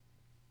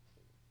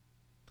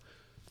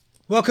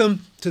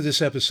Welcome to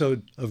this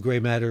episode of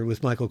Gray Matter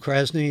with Michael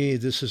Krasny.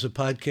 This is a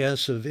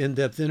podcast of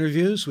in-depth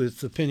interviews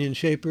with opinion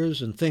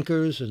shapers and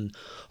thinkers and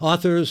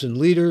authors and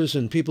leaders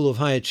and people of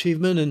high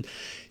achievement. And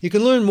you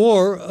can learn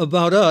more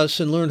about us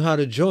and learn how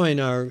to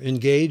join our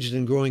engaged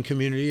and growing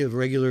community of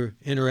regular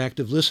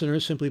interactive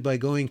listeners simply by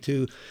going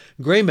to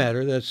Gray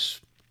Matter,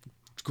 that's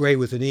Gray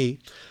with an E,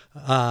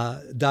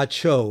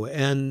 .show.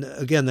 And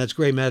again, that's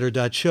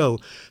graymatter.show.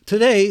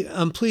 Today,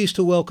 I'm pleased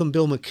to welcome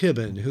Bill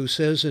McKibben, who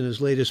says in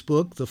his latest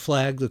book, The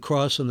Flag, the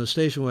Cross, and the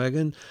Station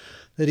Wagon,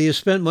 that he has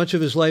spent much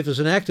of his life as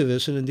an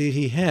activist, and indeed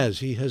he has.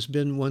 He has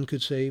been, one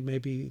could say,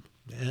 maybe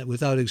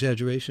without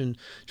exaggeration,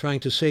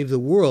 trying to save the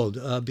world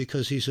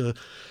because he's a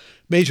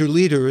major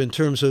leader in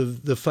terms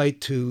of the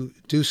fight to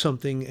do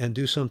something and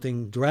do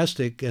something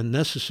drastic and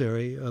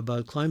necessary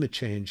about climate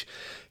change.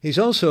 He's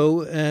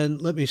also,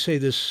 and let me say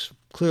this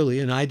clearly,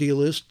 an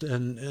idealist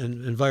and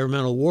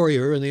environmental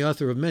warrior and the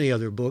author of many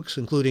other books,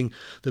 including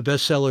the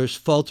bestsellers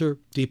Falter,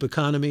 Deep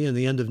Economy, and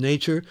The End of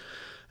Nature.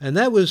 And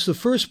that was the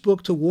first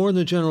book to warn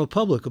the general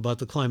public about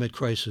the climate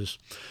crisis.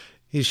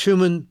 He's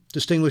Schumann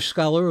Distinguished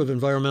Scholar of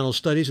Environmental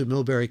Studies at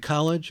Millbury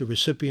College, a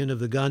recipient of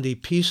the Gandhi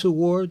Peace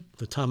Award,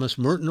 the Thomas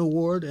Merton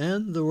Award,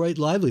 and the Right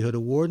Livelihood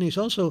Award. And he's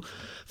also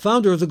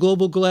founder of the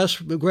global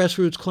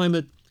grassroots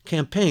climate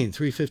campaign,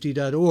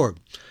 350.org.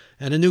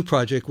 And a new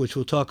project, which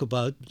we'll talk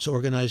about. It's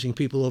organizing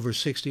people over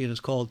 60, and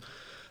it's called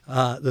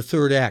The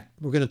Third Act.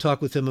 We're going to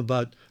talk with him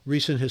about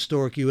recent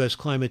historic U.S.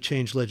 climate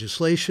change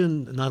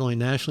legislation, not only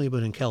nationally,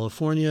 but in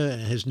California,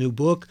 and his new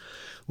book,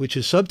 which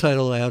is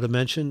subtitled, I ought to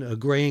mention, A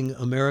Graying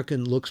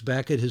American Looks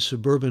Back at His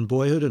Suburban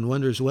Boyhood and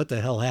Wonders What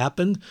the Hell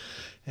Happened.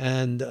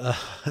 And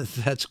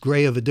that's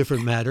gray of a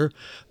different matter.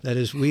 That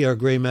is, we are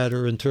gray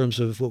matter in terms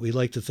of what we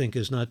like to think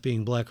is not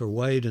being black or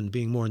white and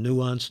being more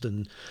nuanced.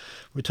 And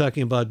we're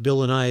talking about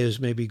Bill and I as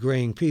maybe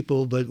graying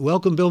people. But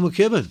welcome, Bill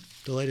McKibben.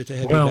 Delighted to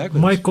have you back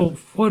with Michael,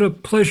 what a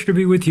pleasure to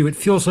be with you. It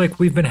feels like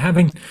we've been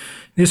having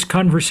this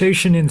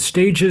conversation in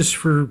stages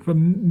for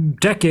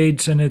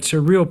decades, and it's a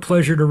real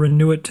pleasure to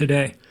renew it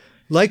today.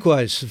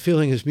 Likewise, the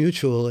feeling is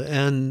mutual.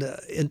 And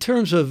in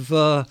terms of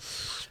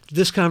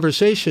this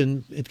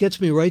conversation, it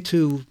gets me right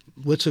to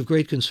what's of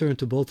great concern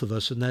to both of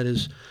us, and that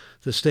is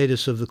the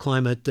status of the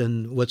climate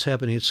and what's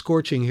happening. It's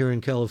scorching here in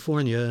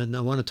California, and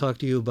I want to talk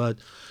to you about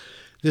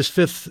this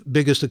fifth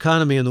biggest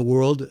economy in the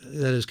world,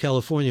 that is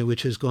California,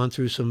 which has gone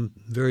through some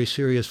very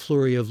serious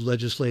flurry of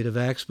legislative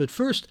acts. But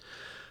first,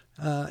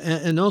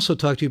 and also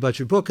talk to you about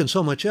your book and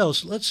so much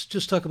else, let's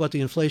just talk about the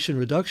Inflation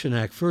Reduction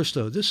Act first,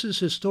 though. This is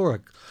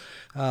historic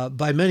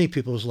by many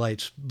people's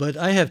lights, but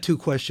I have two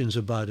questions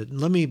about it. And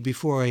let me,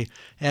 before I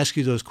ask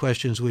you those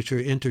questions, which are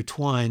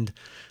intertwined,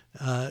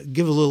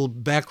 give a little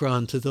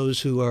background to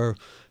those who are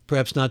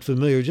perhaps not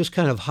familiar, just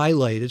kind of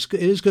highlight. It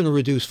is going to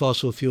reduce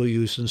fossil fuel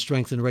use and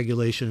strengthen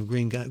regulation of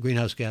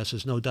greenhouse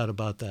gases, no doubt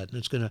about that. And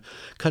it's going to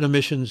cut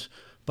emissions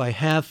by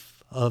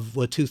half of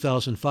what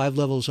 2005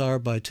 levels are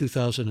by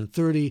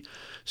 2030,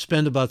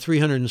 spend about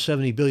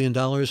 $370 billion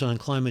on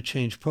climate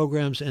change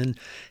programs, and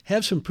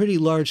have some pretty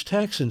large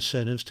tax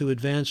incentives to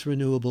advance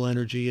renewable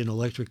energy and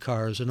electric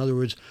cars. In other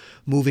words,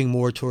 moving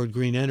more toward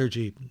green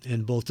energy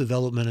in both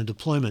development and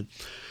deployment.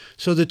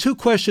 So the two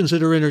questions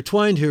that are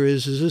intertwined here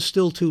is this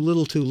still too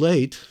little too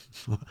late,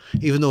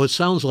 even though it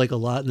sounds like a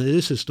lot and it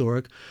is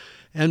historic?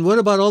 And what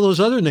about all those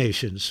other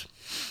nations?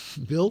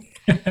 Bill?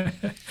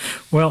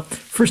 Well,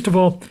 first of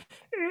all,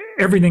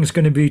 everything's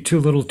going to be too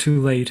little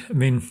too late. I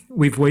mean,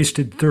 we've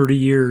wasted 30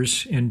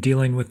 years in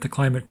dealing with the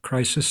climate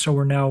crisis, so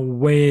we're now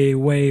way,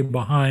 way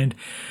behind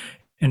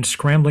and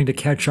scrambling to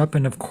catch up.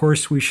 And of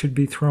course, we should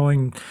be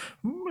throwing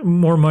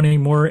more money,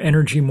 more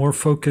energy, more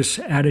focus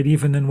at it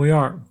even than we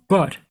are.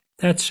 But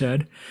that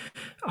said,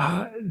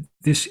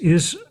 this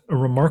is a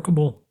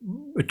remarkable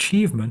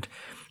achievement,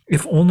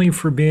 if only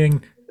for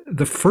being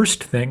the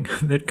first thing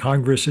that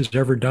Congress has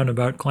ever done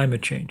about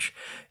climate change.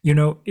 You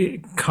know,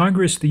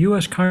 Congress, the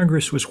U.S.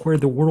 Congress was where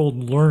the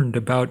world learned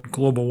about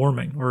global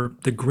warming, or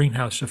the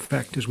greenhouse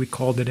effect, as we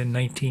called it in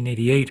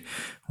 1988,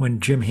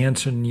 when Jim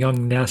Hansen,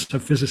 young NASA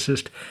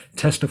physicist,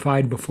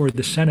 testified before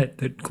the Senate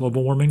that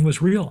global warming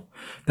was real.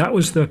 That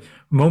was the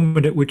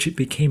moment at which it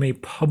became a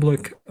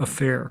public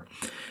affair.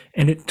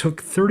 And it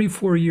took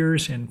 34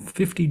 years and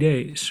 50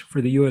 days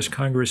for the U.S.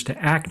 Congress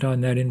to act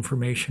on that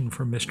information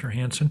from Mr.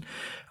 Hansen.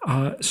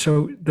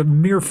 So the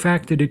mere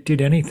fact that it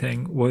did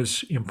anything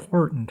was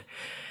important.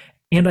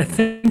 And I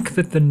think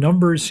that the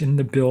numbers in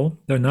the bill,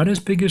 they're not as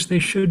big as they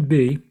should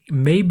be,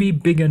 may be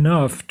big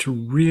enough to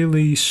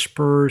really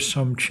spur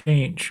some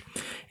change.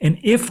 And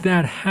if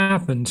that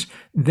happens,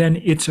 then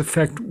its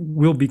effect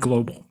will be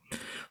global.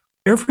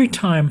 Every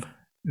time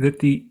that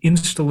the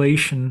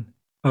installed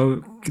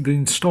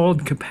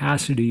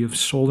capacity of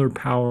solar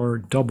power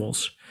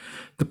doubles,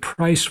 the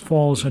price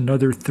falls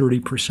another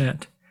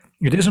 30%.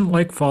 It isn't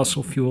like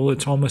fossil fuel,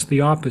 it's almost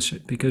the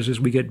opposite, because as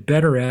we get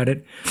better at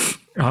it,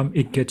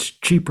 it gets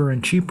cheaper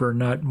and cheaper,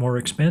 not more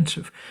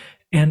expensive.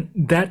 And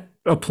that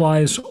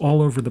applies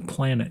all over the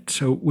planet.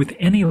 So with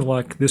any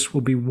luck, this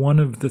will be one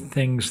of the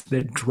things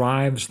that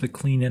drives the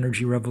clean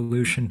energy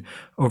revolution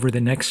over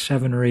the next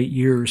 7 or 8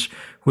 years,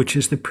 which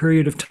is the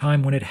period of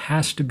time when it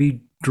has to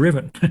be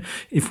driven.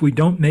 If we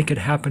don't make it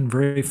happen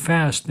very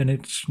fast, then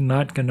it's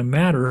not going to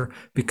matter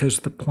because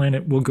the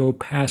planet will go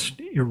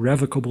past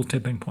irrevocable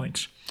tipping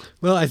points.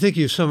 Well, I think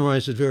you've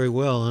summarized it very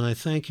well, and I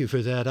thank you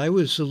for that. I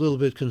was a little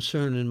bit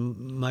concerned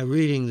in my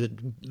reading that,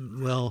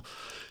 well,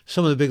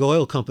 some of the big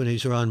oil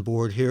companies are on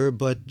board here,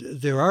 but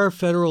there are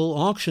federal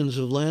auctions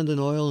of land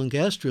and oil and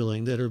gas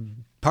drilling that are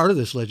part of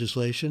this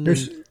legislation,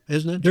 isn't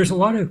it? There's a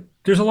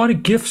lot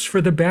of gifts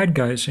for the bad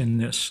guys in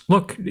this.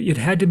 Look, it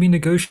had to be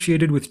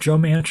negotiated with Joe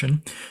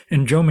Manchin,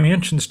 and Joe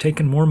Manchin's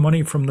taken more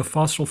money from the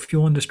fossil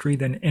fuel industry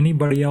than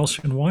anybody else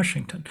in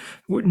Washington.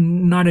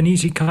 Not an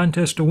easy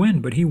contest to win,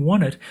 but he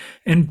won it,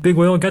 and big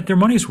oil got their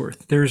money's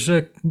worth. There's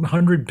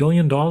 $100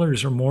 billion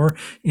or more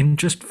in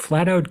just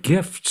flat out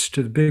gifts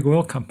to the big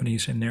oil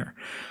companies in there.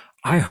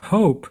 I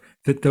hope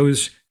that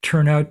those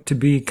turn out to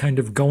be kind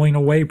of going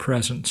away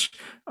presents,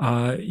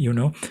 that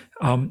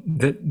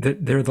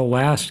they're the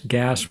last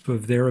gasp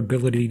of their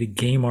ability to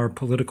game our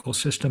political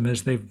system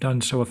as they've done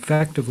so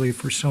effectively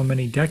for so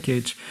many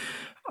decades.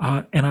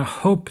 And I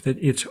hope that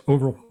it's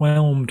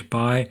overwhelmed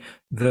by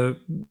the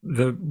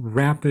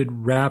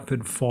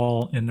rapid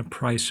fall in the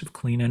price of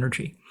clean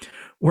energy.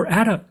 We're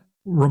at a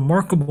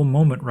remarkable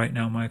moment right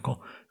now,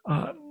 Michael.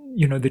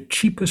 The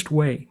cheapest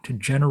way to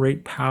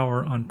generate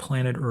power on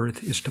planet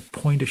Earth is to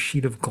point a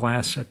sheet of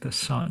glass at the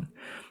sun.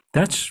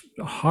 That's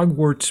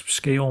Hogwarts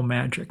scale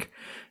magic.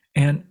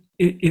 And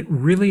it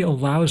really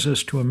allows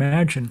us to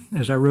imagine,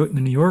 as I wrote in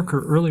the New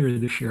Yorker earlier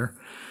this year,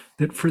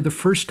 that for the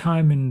first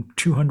time in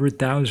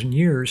 200,000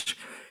 years,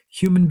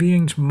 human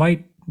beings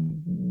might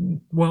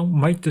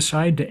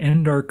decide to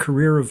end our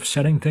career of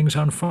setting things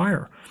on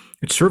fire.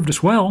 It served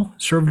us well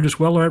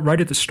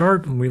right at the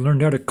start when we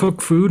learned how to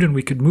cook food and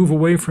we could move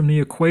away from the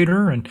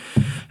equator and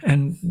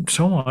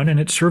so on.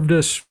 And it served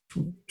us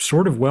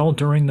sort of well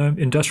during the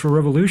Industrial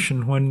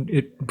Revolution when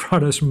it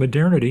brought us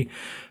modernity.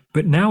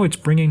 But now it's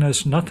bringing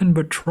us nothing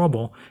but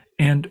trouble.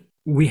 And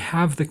we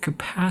have the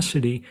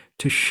capacity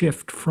to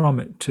shift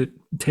from it, to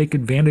take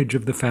advantage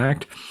of the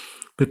fact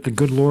that the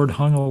good Lord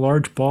hung a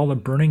large ball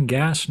of burning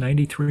gas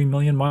 93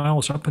 million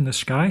miles up in the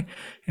sky,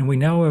 and we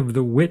now have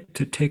the wit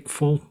to take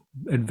full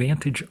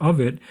advantage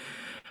of it.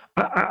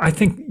 I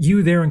think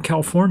you there in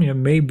California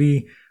may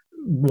be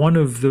one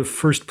of the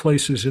first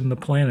places in the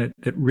planet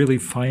that really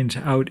finds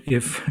out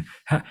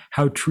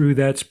how true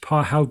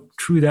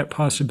that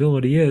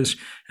possibility is.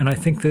 And I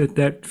think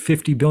that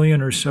 50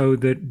 billion or so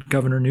that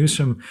Governor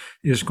Newsom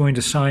is going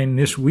to sign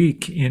this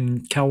week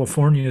in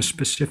California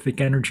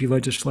specific energy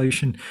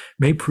legislation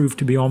may prove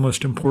to be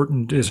almost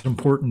important as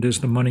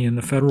the money in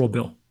the federal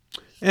bill.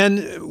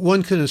 And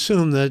one can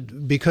assume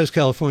that because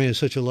California is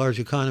such a large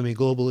economy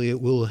globally,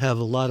 it will have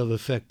a lot of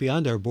effect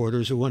beyond our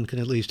borders, or one can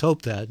at least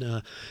hope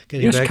that.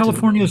 Yes,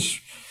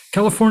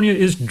 California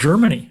is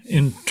Germany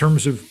in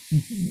terms of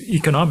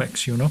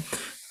economics,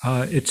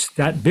 It's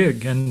that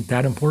big and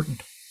that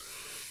important.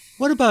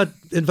 What about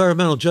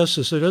environmental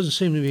justice? There doesn't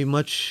seem to be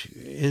much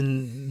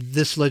in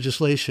this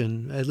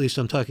legislation, at least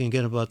I'm talking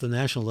again about the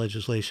national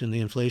legislation, the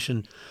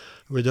Inflation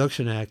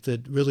Reduction Act,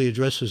 that really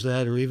addresses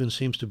that or even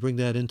seems to bring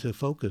that into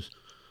focus.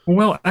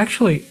 Well,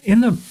 actually,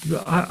 in the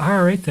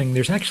IRA thing,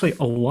 there's actually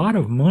a lot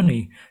of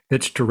money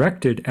that's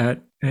directed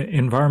at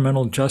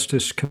environmental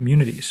justice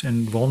communities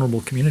and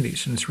vulnerable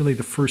communities. And it's really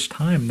the first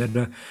time that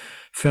a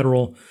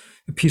federal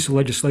piece of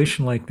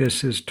legislation like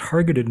this has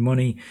targeted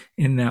money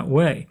in that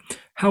way.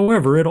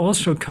 However, it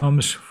also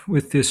comes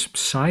with this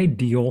side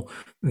deal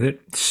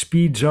that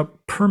speeds up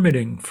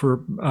permitting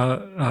for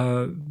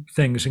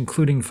things,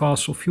 including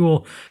fossil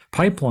fuel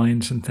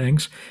pipelines and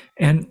things.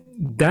 And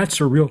that's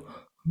a real...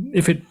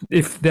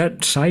 If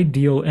that side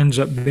deal ends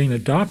up being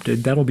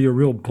adopted, that'll be a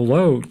real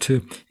blow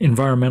to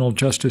environmental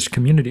justice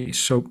communities.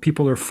 So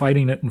people are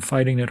fighting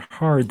it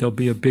hard. There'll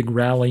be a big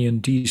rally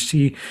in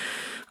D.C.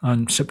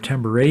 on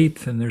September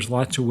 8th, and there's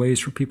lots of ways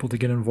for people to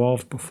get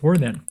involved before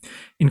then.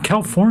 In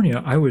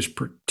California, I was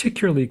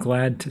particularly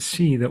glad to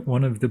see that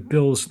one of the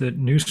bills that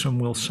Newsom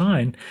will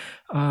sign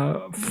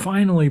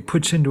finally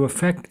puts into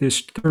effect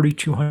this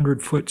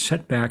 3,200-foot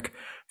setback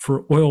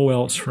for oil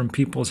wells from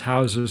people's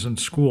houses and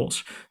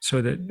schools,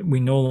 so that we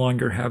no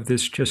longer have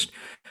this just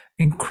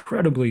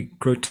incredibly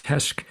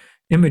grotesque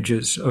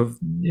images of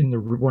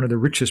one of the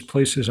richest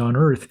places on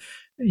earth,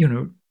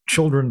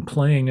 children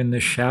playing in the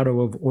shadow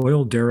of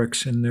oil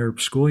derricks in their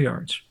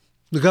schoolyards.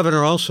 The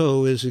governor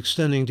also is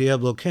extending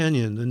Diablo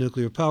Canyon, the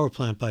nuclear power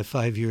plant, by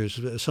 5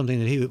 years, something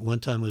that he at one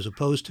time was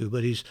opposed to,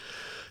 but he's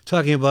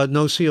talking about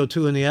no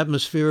CO2 in the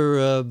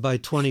atmosphere by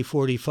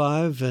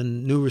 2045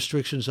 and new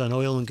restrictions on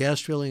oil and gas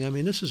drilling. I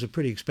mean, this is a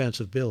pretty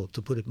expansive bill,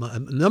 to put it, a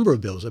number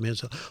of bills. I mean,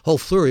 it's a whole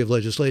flurry of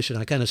legislation.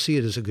 I kind of see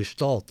it as a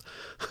gestalt,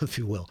 if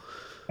you will.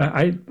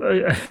 I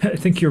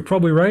think you're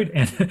probably right,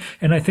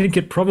 and I think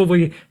it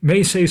probably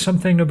may say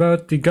something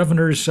about the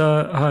governor's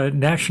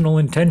national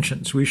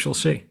intentions. We shall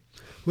see.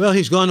 Well,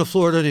 he's gone to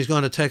Florida and he's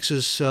gone to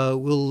Texas.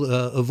 We'll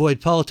avoid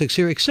politics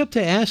here, except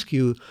to ask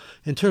you,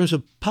 in terms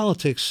of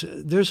politics,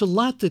 there's a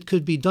lot that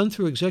could be done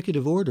through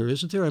executive order,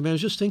 isn't there? I mean, I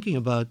was just thinking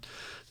about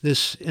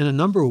this in a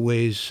number of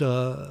ways.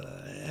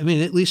 I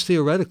mean, at least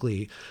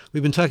theoretically.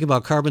 We've been talking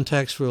about carbon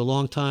tax for a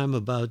long time,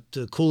 about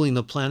cooling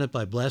the planet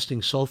by blasting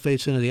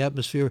sulfates into the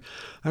atmosphere.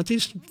 Aren't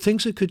these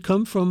things that could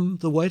come from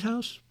the White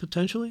House,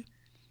 potentially?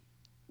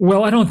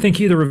 Well, I don't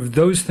think either of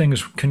those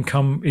things can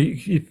come.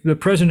 The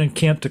president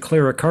can't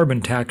declare a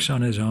carbon tax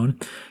on his own.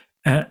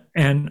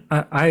 And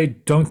I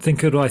don't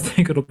think I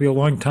think it'll be a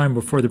long time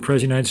before the president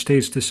of the United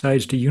States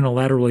decides to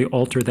unilaterally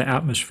alter the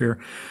atmosphere.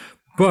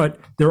 But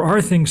there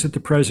are things that the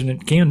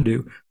president can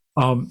do.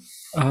 And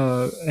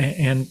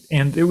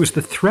it was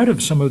the threat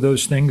of some of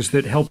those things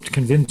that helped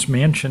convince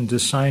Manchin to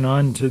sign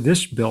on to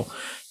this bill.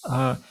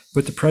 But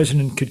the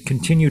president could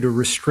continue to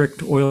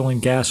restrict oil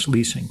and gas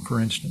leasing, for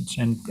instance,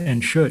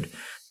 and should.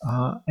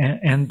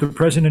 And the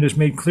president has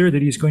made clear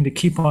that he's going to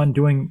keep on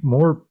doing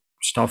more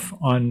stuff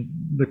on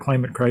the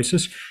climate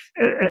crisis,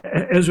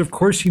 as of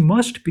course he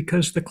must,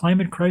 because the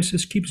climate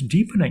crisis keeps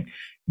deepening.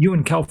 You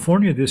in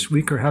California this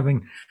week are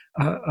having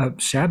a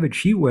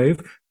savage heat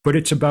wave, but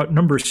it's about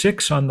number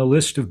 6 on the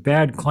list of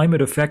bad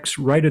climate effects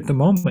right at the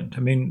moment. I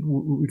mean,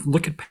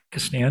 look at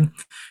Pakistan.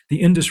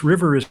 The Indus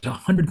River is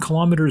 100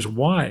 kilometers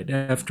wide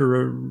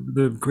after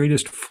the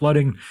greatest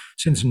flooding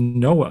since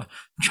Noah.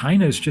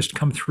 China has just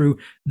come through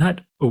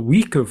not a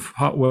week of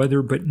hot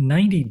weather, but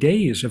 90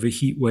 days of a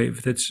heat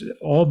wave that's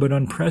all but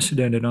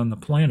unprecedented on the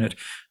planet.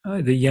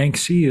 The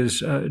Yangtze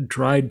is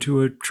dried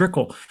to a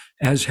trickle,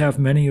 as have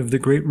many of the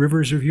great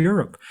rivers of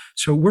Europe.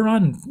 So we're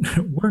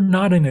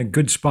not in a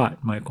good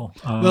spot, Michael.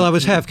 Well, I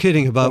was half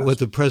kidding about what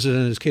the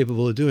president is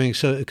capable of doing,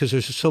 so because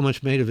there's so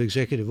much made of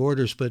executive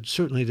orders, but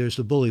certainly there's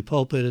the bully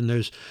pulpit and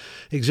there's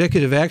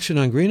executive action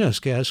on greenhouse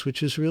gas,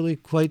 which is really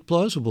quite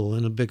plausible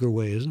in a bigger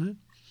way, isn't it?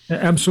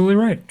 Absolutely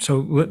right. So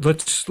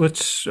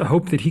let's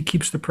hope that he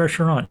keeps the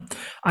pressure on.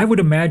 I would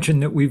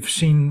imagine that we've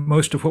seen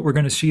most of what we're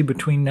going to see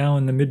between now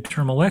and the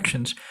midterm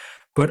elections.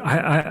 But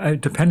I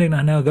depending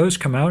on how those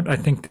come out, I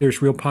think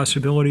there's real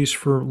possibilities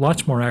for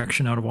lots more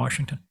action out of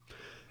Washington.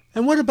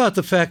 And what about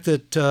the fact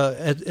that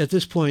at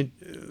this point,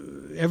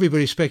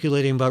 everybody's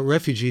speculating about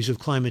refugees of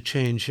climate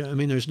change? I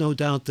mean, there's no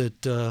doubt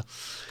that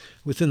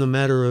within the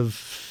matter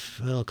of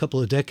a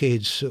couple of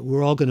decades,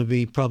 we're all going to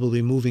be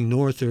probably moving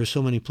north. There are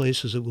so many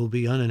places that will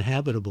be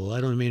uninhabitable.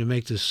 I don't mean to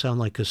make this sound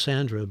like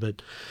Cassandra,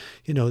 but,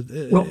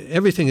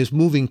 everything is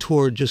moving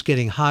toward just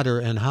getting hotter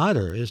and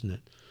hotter, isn't it?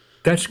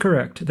 That's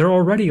correct. There are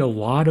already a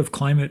lot of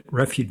climate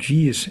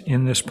refugees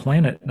in this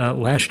planet.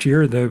 Last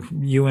year, the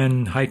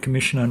UN High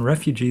Commission on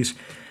Refugees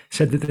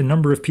said that the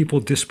number of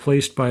people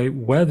displaced by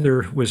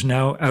weather was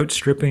now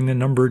outstripping the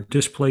number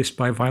displaced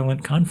by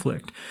violent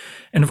conflict.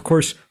 And of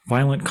course,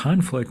 violent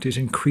conflict is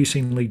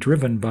increasingly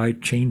driven by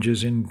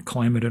changes in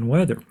climate and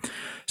weather.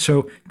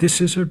 So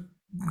this is a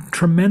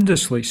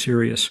tremendously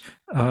serious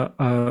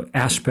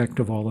aspect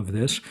of all of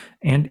this.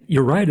 And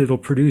you're right, it'll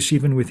produce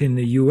even within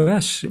the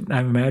U.S.,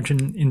 I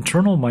imagine,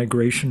 internal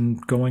migration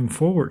going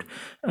forward.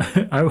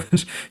 I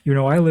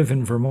live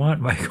in Vermont,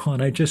 Michael,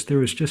 and there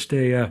was just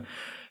a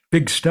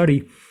big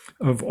study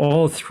of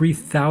all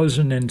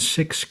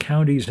 3,006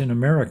 counties in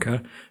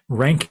America,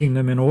 ranking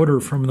them in order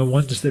from the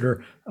ones that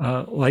are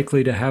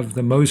likely to have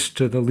the most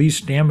to the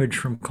least damage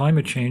from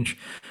climate change.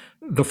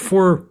 The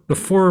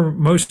four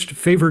most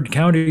favored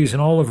counties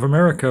in all of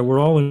America were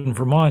all in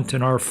Vermont,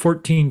 and our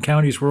 14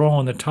 counties were all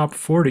in the top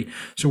 40.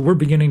 So we're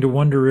beginning to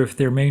wonder if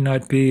there may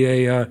not be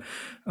a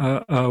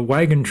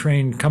wagon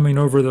train coming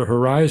over the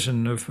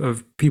horizon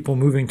of people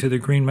moving to the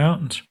Green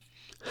Mountains.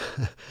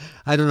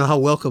 I don't know how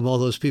welcome all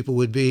those people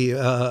would be,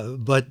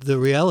 but the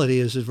reality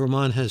is that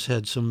Vermont has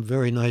had some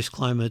very nice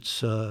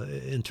climates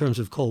in terms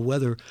of cold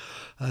weather,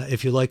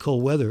 if you like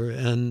cold weather,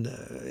 and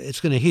it's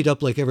going to heat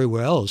up like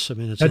everywhere else. I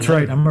mean, that's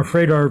right. I'm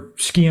afraid our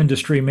ski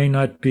industry may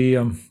not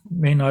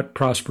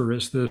prosper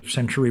as the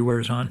century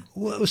wears on.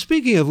 Well,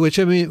 speaking of which,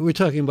 I mean, we're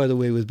talking, by the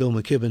way, with Bill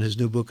McKibben. His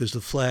new book is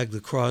The Flag,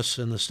 the Cross,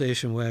 and the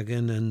Station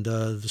Wagon, and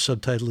the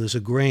subtitle is A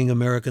Graying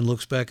American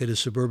Looks Back at His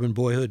Suburban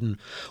Boyhood and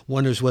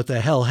Wonders What the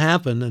Hell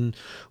Happened. And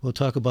we'll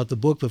talk about the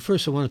book, but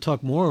first I want to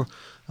talk more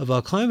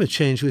about climate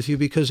change with you,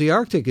 because the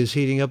Arctic is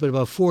heating up at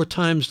about 4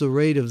 times the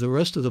rate of the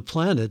rest of the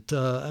planet.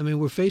 I mean,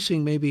 we're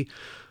facing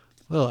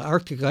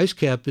Arctic ice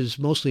cap is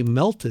mostly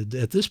melted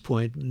at this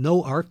point.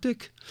 No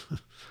Arctic?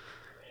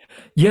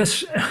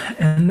 Yes,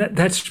 and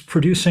that's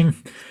producing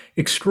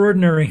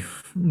extraordinary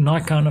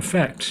knock-on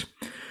effects.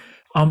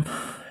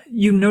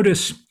 You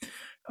notice,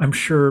 I'm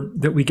sure,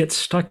 that we get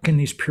stuck in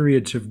these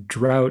periods of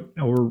drought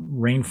or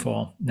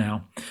rainfall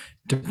now,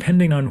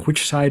 depending on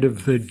which side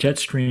of the jet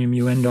stream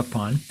you end up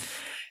on.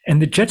 And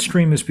the jet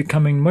stream is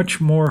becoming much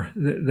more,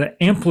 the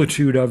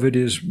amplitude of it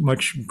is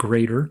much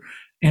greater.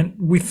 And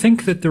we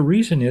think that the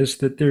reason is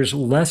that there's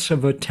less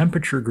of a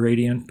temperature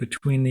gradient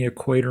between the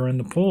equator and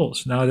the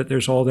poles, now that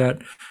there's all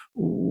that,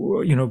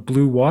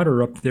 blue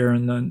water up there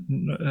in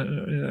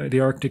the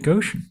Arctic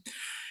Ocean.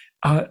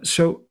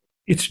 So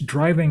it's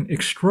driving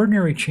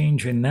extraordinary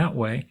change in that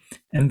way.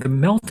 And the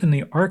melt in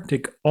the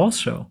Arctic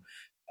also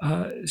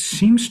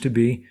seems to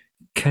be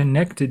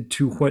connected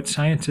to what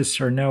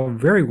scientists are now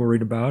very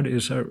worried about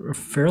is a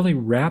fairly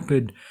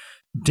rapid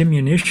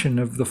diminution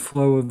of the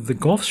flow of the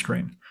Gulf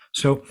Stream.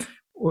 So,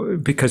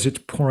 because it's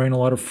pouring a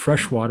lot of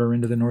fresh water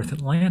into the North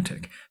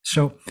Atlantic.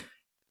 So,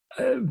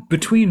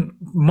 between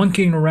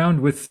monkeying around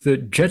with the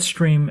jet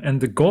stream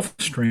and the Gulf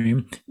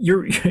Stream,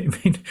 I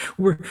mean,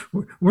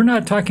 we're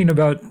not talking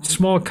about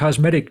small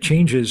cosmetic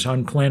changes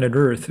on planet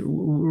Earth.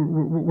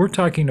 We're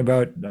talking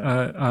about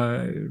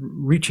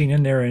reaching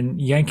in there and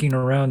yanking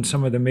around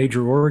some of the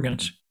major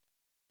organs.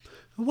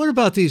 What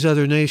about these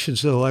other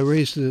nations, though? I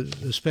raised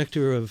the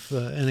specter of,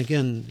 and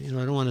again,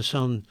 I don't want to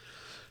sound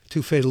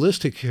too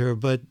fatalistic here,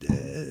 but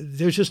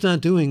they're just not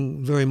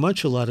doing very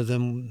much, a lot of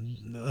them,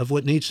 of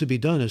what needs to be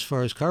done as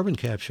far as carbon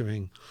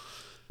capturing.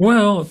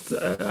 Well,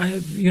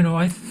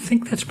 I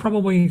think that's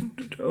probably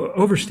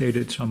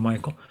overstated some,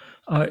 Michael.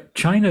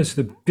 China is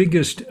the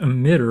biggest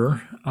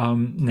emitter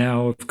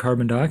now of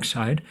carbon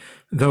dioxide,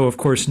 though, of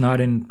course,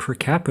 not in per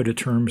capita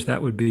terms,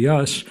 that would be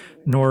us,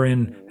 nor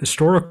in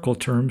historical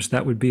terms,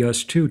 that would be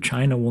us too.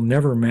 China will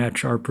never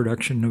match our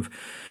production of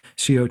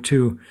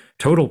CO2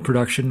 total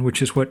production,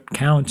 which is what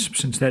counts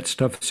since that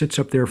stuff sits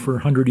up there for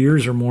 100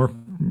 years or more.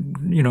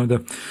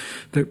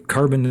 The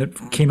carbon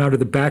that came out of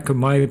the back of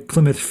my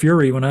Plymouth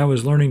Fury when I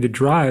was learning to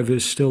drive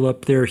is still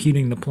up there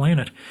heating the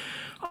planet.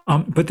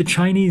 But the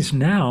Chinese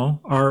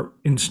now are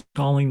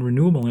installing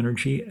renewable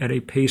energy at a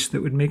pace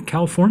that would make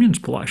Californians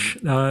blush.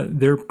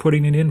 They're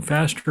putting it in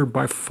faster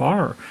by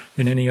far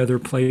than any other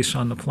place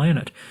on the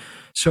planet.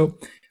 So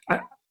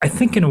I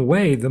think in a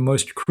way, the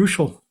most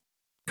crucial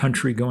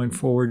country going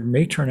forward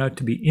may turn out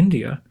to be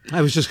India.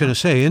 I was just going to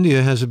say,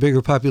 India has a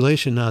bigger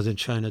population now than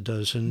China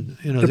does, and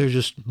they're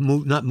just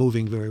not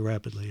moving very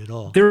rapidly at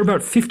all. They're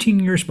about 15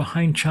 years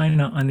behind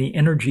China on the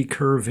energy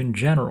curve in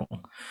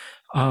general.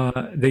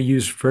 They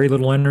use very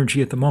little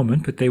energy at the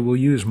moment, but they will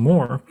use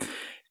more.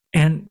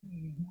 And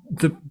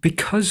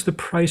because the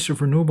price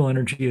of renewable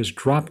energy has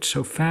dropped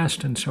so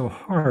fast and so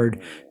hard,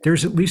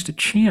 there's at least a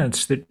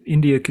chance that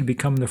India could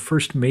become the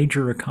first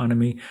major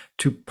economy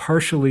to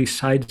partially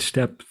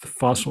sidestep the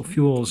fossil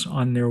fuels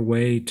on their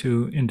way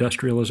to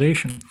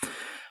industrialization.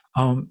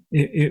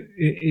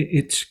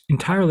 It's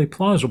entirely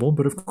plausible,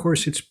 but of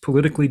course it's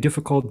politically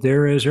difficult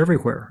there as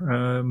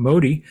everywhere.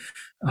 Modi,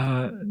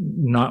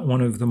 not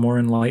one of the more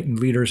enlightened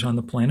leaders on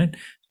the planet,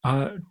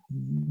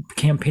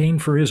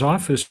 campaigned for his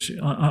office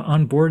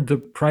on board the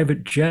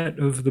private jet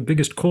of the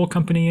biggest coal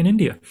company in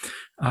India.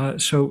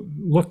 So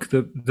look,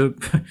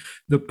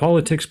 the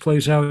politics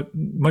plays out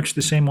much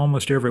the same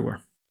almost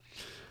everywhere.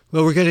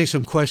 Well, we're getting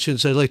some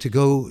questions. I'd like to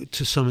go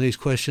to some of these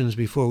questions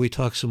before we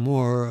talk some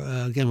more.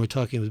 Again, we're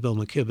talking with Bill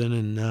McKibben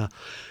and going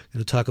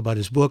to talk about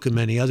his book and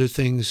many other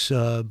things.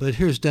 But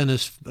here's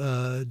Dennis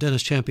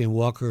Champion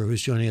Walker,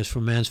 who's joining us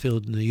from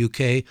Mansfield in the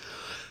UK,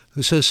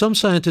 who says some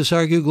scientists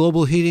argue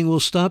global heating will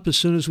stop as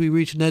soon as we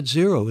reach net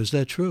zero. Is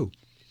that true?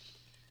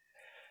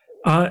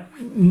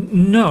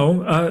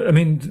 No. I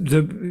mean,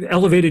 the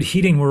elevated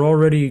heating we're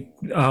already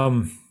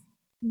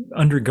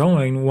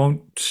undergoing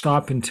won't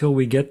stop until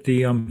we get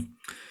the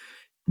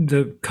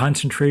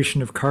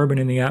concentration of carbon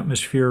in the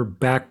atmosphere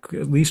back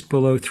at least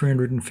below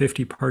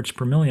 350 parts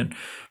per million,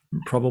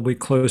 probably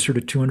closer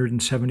to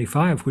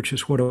 275, which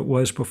is what it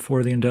was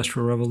before the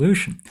Industrial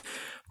Revolution.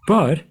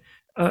 But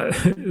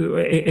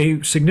a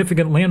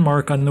significant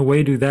landmark on the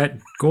way to that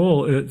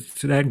goal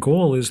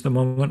is the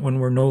moment when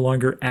we're no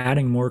longer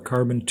adding more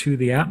carbon to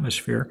the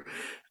atmosphere.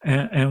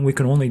 And we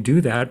can only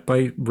do that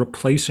by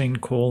replacing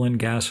coal and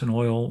gas and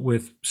oil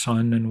with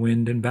sun and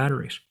wind and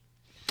batteries.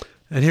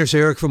 And here's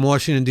Eric from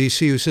Washington,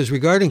 D.C., who says,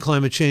 regarding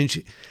climate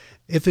change,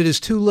 if it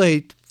is too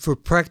late for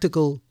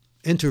practical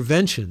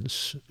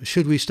interventions,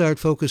 should we start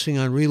focusing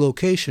on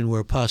relocation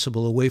where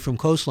possible away from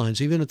coastlines,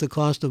 even at the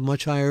cost of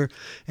much higher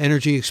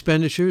energy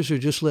expenditures, or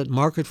just let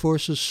market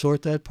forces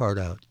sort that part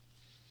out?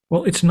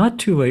 Well, it's not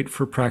too late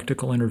for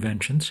practical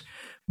interventions.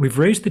 We've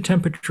raised the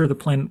temperature of the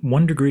planet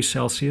 1 degree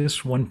Celsius,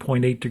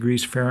 1.8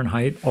 degrees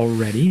Fahrenheit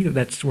already.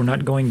 We're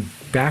not going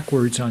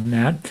backwards on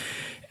that.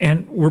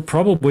 And we're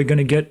probably going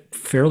to get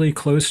fairly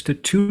close to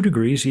 2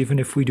 degrees, even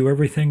if we do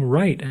everything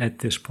right at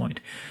this point.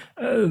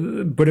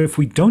 But if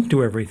we don't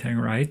do everything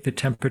right, the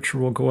temperature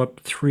will go up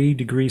 3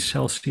 degrees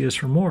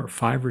Celsius or more,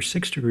 5 or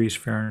 6 degrees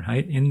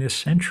Fahrenheit in this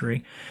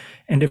century.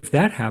 And if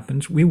that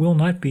happens, we will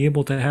not be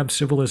able to have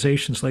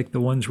civilizations like the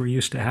ones we're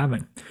used to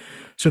having.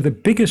 So the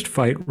biggest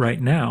fight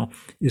right now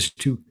is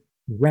to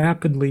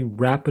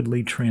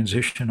rapidly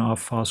transition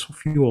off fossil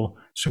fuel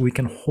so we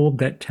can hold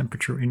that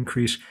temperature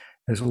increase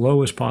as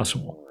low as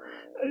possible.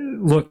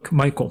 Look,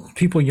 Michael,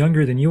 people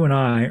younger than you and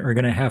I are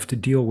going to have to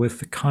deal with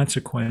the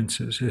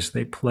consequences as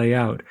they play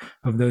out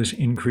of those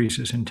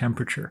increases in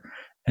temperature.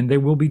 And they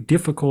will be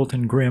difficult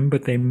and grim,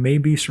 but they may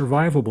be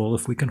survivable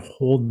if we can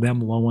hold them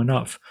low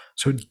enough.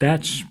 So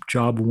that's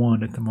job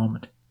one at the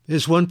moment.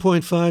 Is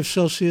 1.5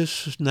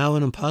 Celsius now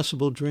an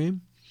impossible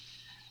dream?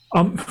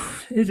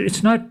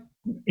 It's not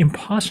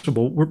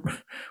impossible.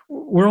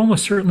 We're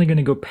almost certainly going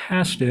to go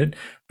past it,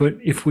 but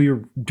if we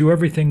do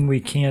everything we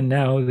can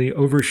now, the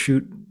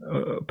overshoot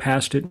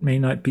past it may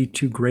not be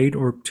too great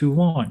or too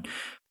long.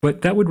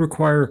 But that would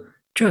require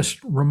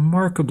just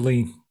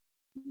remarkably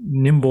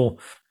nimble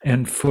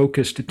and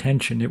focused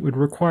attention. It would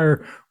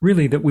require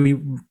really that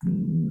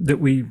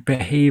we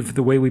behave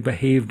the way we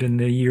behaved in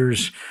the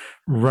years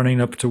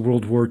running up to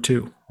World War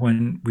II,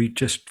 when we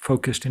just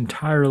focused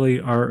entirely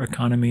our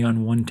economy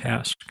on one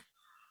task.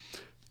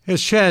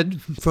 As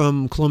Chad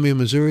from Columbia,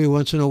 Missouri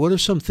wants to know, what are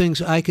some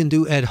things I can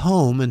do at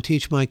home and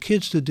teach my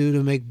kids to do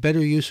to make better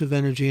use of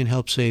energy and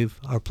help save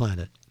our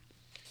planet?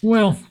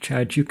 Well,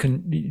 Chad,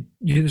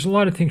 there's a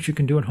lot of things you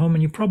can do at home,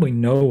 and you probably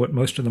know what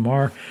most of them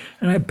are.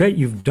 And I bet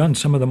you've done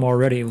some of them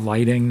already,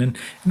 lighting. And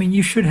I mean,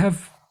 you should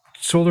have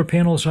solar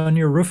panels on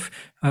your roof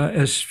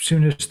as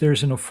soon as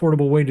there's an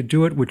affordable way to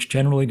do it, which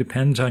generally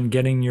depends on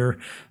getting your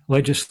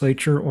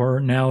legislature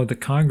or now the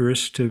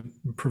Congress to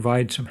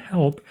provide some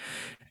help.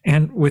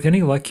 And with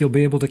any luck, you'll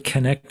be able to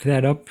connect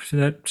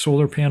that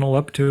solar panel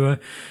up to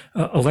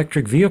a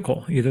electric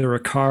vehicle, either a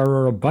car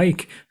or a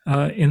bike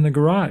in the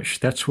garage.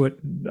 That's what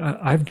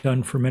I've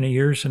done for many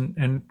years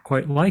and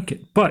quite like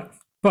it. But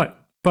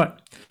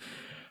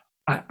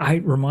I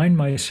remind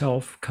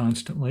myself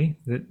constantly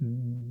that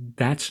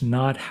that's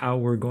not how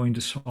we're going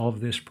to solve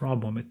this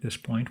problem at this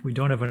point. We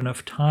don't have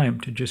enough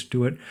time to just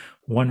do it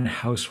one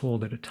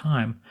household at a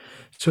time.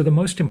 So the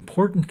most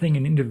important thing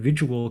an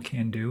individual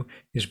can do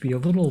is be a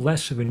little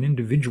less of an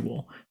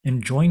individual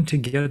and join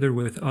together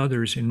with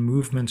others in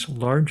movements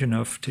large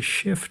enough to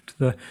shift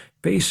the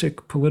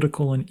basic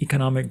political and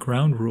economic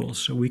ground rules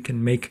so we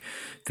can make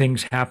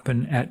things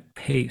happen at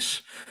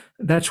pace.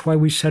 That's why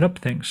we set up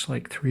things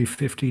like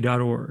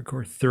 350.org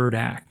or Third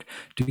Act,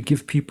 to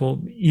give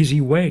people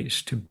easy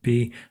ways to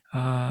be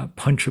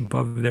punch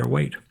above their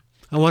weight.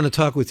 I want to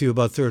talk with you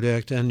about Third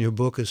Act and your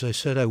book, as I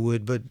said I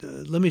would, but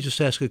let me just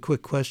ask a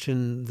quick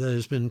question that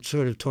has been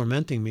sort of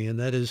tormenting me, and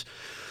that is,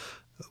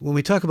 when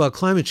we talk about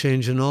climate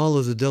change and all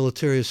of the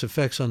deleterious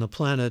effects on the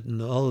planet and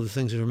all of the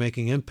things that are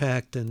making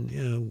impact,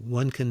 and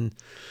one can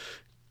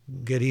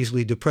get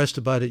easily depressed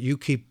about it, you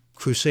keep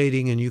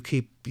crusading and you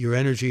keep your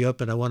energy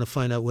up, and I want to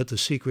find out what the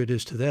secret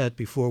is to that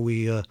before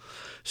we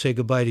say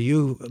goodbye to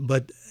you.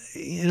 But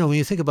when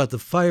you think about the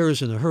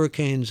fires and the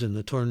hurricanes and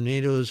the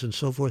tornadoes and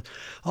so forth,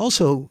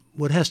 also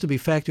what has to be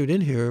factored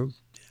in here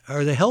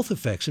are the health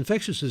effects.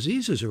 Infectious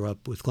diseases are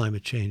up with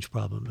climate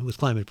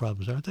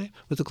problems, aren't they?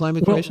 With the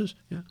climate crisis?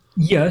 Yeah.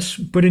 Yes,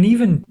 but an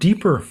even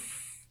deeper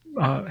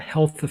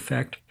health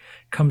effect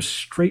comes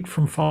straight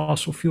from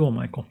fossil fuel,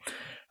 Michael.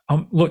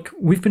 Look,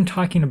 we've been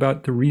talking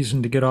about the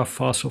reason to get off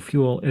fossil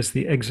fuel as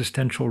the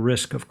existential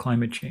risk of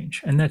climate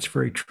change, and that's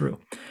very true.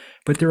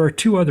 But there are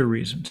two other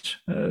reasons.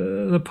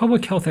 The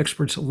public health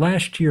experts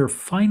last year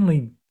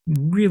finally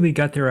really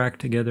got their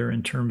act together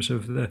in terms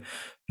of the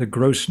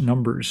gross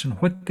numbers, and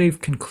what they've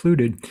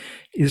concluded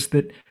is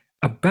that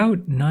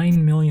about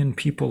 9 million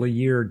people a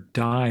year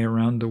die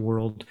around the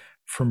world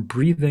from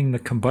breathing the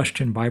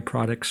combustion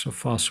byproducts of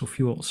fossil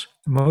fuels,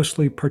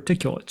 mostly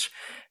particulates.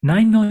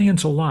 9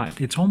 million's a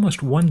lot. It's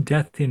almost one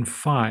death in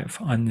 5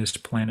 on this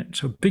planet.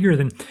 So bigger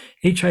than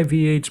HIV,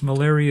 AIDS,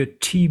 malaria,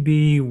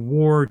 TB,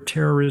 war,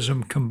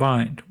 terrorism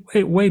combined.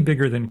 Way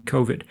bigger than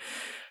COVID.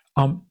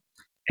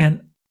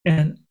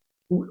 And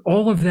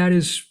all of that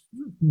is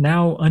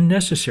now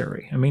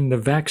unnecessary. I mean, the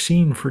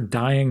vaccine for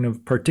dying of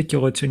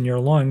particulates in your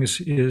lungs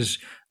is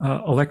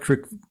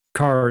electric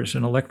cars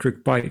and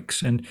electric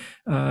bikes and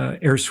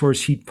air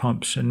source heat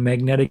pumps and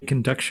magnetic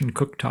induction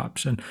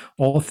cooktops and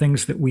all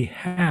things that we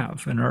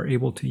have and are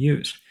able to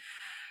use.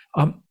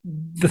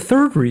 The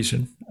third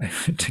reason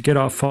to get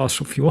off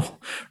fossil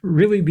fuel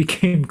really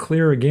became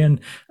clear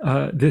again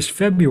this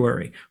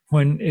February,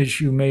 when,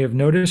 as you may have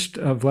noticed,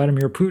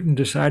 Vladimir Putin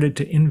decided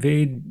to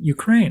invade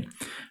Ukraine,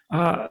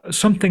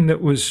 something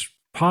that was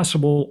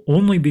possible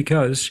only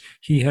because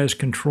he has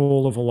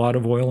control of a lot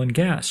of oil and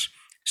gas.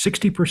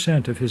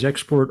 60% of his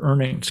export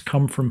earnings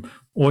come from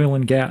oil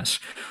and gas.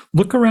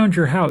 Look around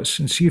your house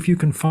and see if you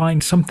can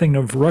find something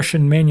of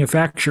Russian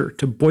manufacture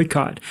to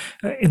boycott,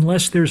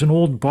 unless there's an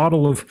old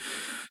bottle of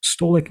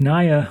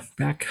Stolichnaya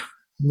back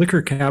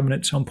liquor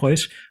cabinet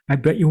someplace. I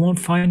bet you won't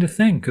find a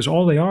thing, because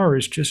all they are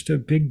is just a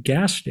big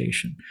gas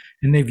station.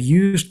 And they've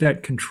used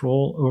that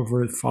control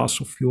over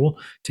fossil fuel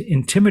to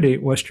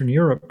intimidate Western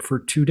Europe for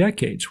 2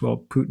 decades,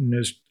 while Putin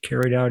has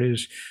carried out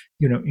his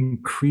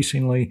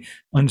increasingly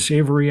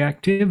unsavory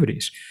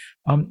activities.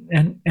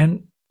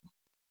 And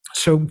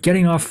so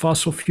getting off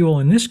fossil fuel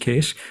in this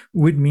case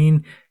would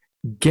mean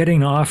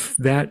getting off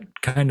that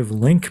kind of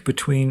link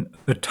between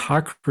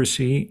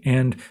autocracy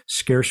and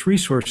scarce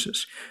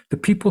resources. The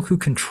people who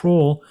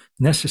control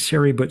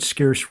necessary but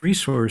scarce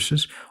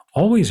resources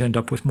always end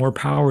up with more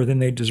power than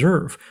they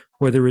deserve,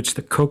 whether it's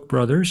the Koch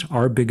brothers,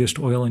 our biggest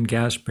oil and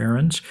gas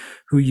barons,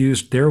 who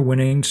used their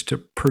winnings to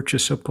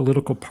purchase a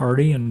political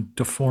party and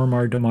deform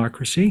our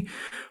democracy,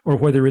 or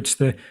whether it's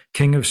the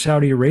King of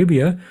Saudi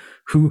Arabia,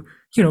 who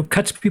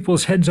cuts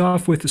people's heads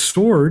off with a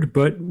sword,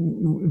 but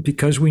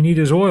because we need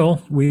his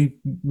oil, we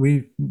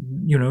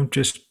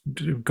just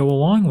go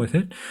along with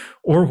it.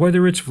 Or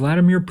whether it's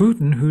Vladimir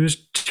Putin, who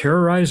is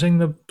terrorizing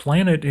the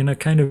planet in a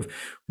kind of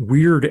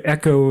weird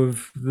echo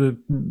of the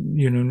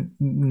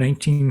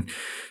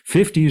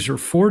 1950s or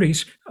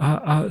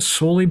 40s,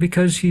 solely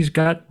because he's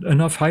got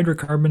enough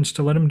hydrocarbons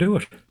to let him do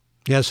it.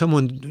 Yeah,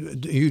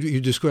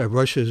 you described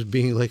Russia as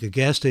being like a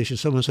gas station.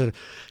 Someone said,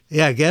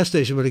 yeah, a gas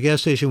station, but a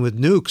gas station with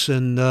nukes.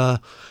 And,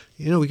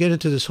 we get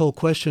into this whole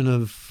question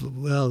of,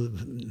 well,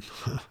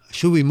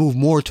 should we move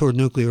more toward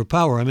nuclear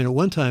power? I mean, at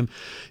one time,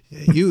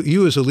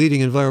 you as a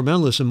leading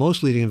environmentalist, and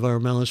most leading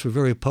environmentalists, were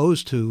very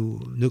opposed to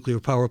nuclear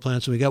power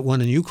plants. And we got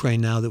one in Ukraine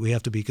now that we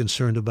have to be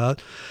concerned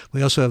about.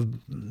 We also have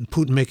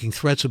Putin making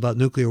threats about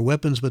nuclear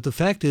weapons. But the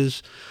fact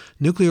is,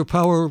 nuclear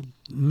power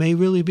may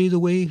really be the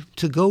way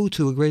to go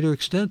to a greater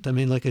extent. I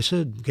mean, like I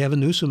said,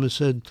 Gavin Newsom has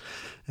said,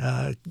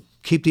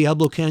 keep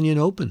Diablo Canyon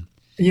open.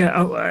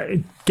 Yeah,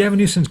 Gavin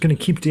Newsom's going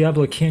to keep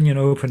Diablo Canyon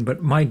open,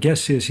 but my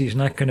guess is he's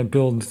not going to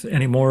build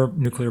any more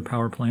nuclear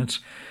power plants.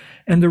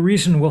 And the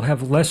reason will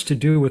have less to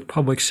do with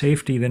public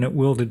safety than it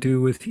will to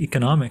do with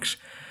economics.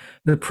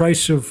 The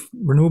price of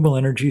renewable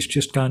energy has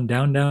just gone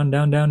down, down,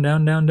 down, down,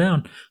 down, down,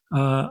 down.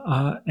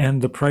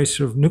 And the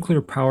price of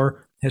nuclear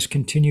power has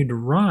continued to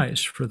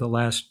rise for the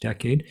last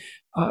decade.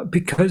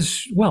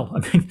 Because, well,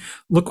 I mean,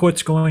 look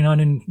what's going on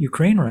in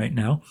Ukraine right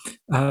now.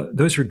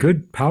 Those are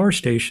good power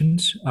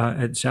stations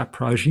at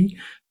Zaporozhye,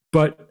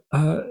 but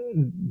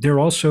they're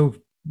also,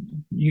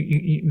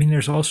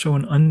 there's also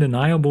an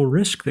undeniable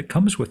risk that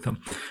comes with them.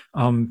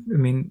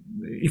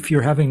 If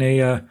you're having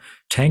a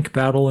tank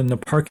battle in the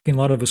parking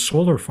lot of a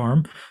solar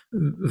farm,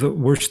 the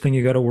worst thing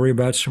you got to worry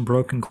about is some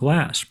broken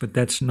glass, but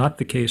that's not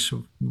the case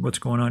of what's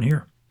going on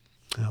here.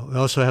 We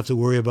also have to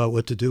worry about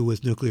what to do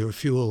with nuclear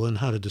fuel and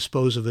how to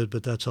dispose of it,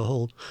 but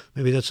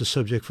maybe that's a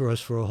subject for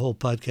us for a whole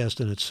podcast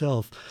in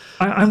itself.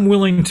 I'm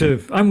willing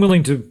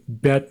to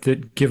bet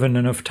that given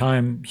enough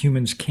time,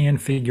 humans can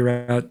figure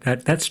out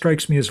that. That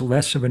strikes me as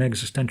less of an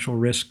existential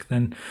risk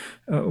than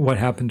what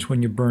happens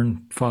when you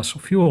burn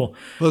fossil fuel.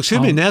 Well,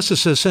 excuse me, NASA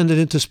says send it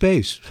into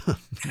space.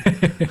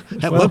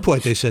 At one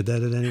point they said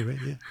that at any rate,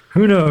 yeah.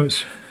 Who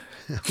knows?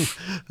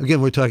 Again,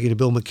 we're talking to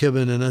Bill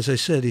McKibben, and as I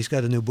said, he's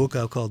got a new book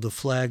out called The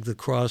Flag, the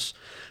Cross,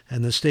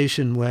 and the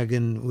Station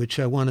Wagon, which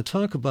I want to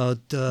talk about,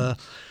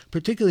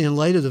 particularly in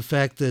light of the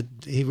fact that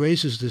he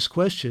raises this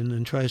question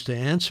and tries to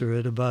answer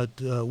it about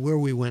where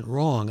we went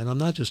wrong. And I'm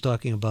not just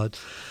talking about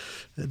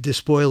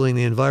despoiling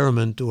the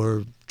environment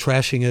or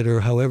trashing it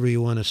or however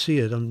you want to see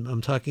it.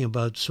 I'm talking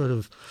about sort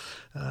of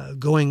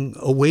going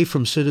away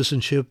from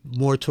citizenship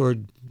more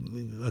toward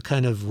a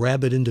kind of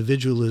rabid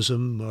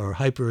individualism or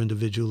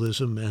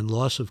hyper-individualism and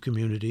loss of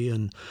community,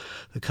 and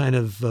the kind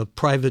of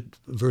private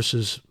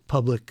versus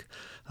public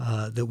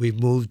that we've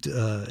moved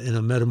in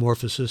a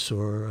metamorphosis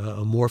or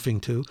a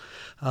morphing to.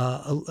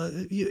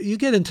 You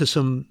get into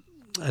some,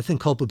 I think,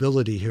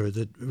 culpability here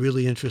that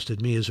really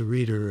interested me as a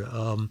reader.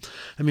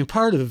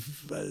 Part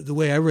of the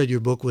way I read your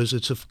book was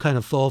it's a kind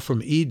of fall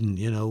from Eden,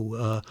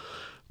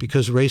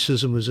 because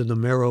racism was in the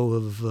marrow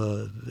of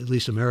at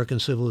least American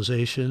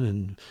civilization,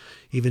 and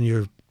even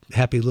your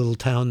happy little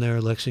town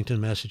there,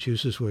 Lexington,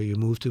 Massachusetts, where you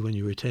moved to when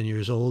you were 10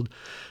 years old,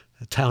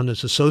 a town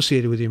that's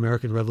associated with the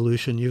American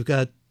Revolution. You've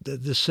got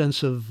this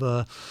sense of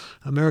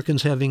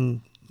Americans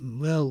having,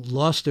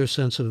 lost their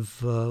sense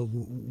of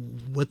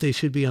what they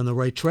should be on the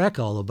right track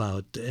all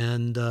about.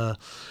 And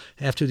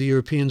after the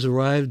Europeans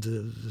arrived,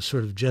 the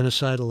sort of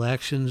genocidal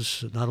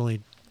actions, not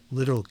only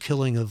literal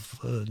killing of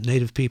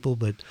native people,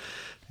 but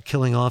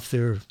killing off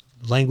their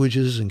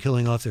languages and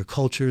killing off their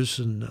cultures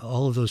and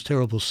all of those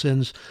terrible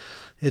sins.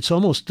 It's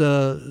almost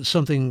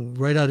something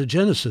right out of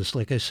Genesis.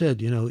 Like I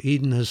said,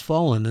 Eden has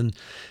fallen. And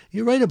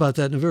you write about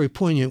that in a very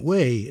poignant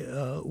way.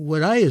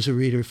 What I, as a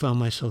reader, found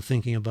myself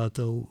thinking about,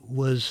 though,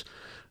 was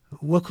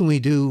what can we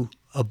do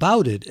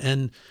about it?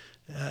 And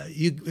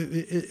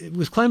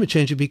with climate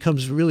change, it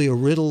becomes really a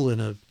riddle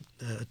and a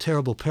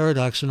terrible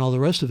paradox and all the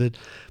rest of it.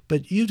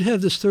 But you'd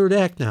have this third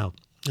act now.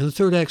 And the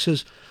third act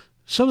says,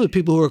 some of the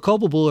people who are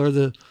culpable are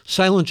the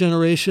silent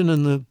generation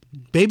and the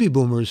baby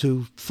boomers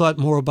who thought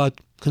more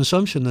about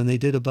consumption than they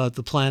did about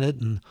the planet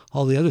and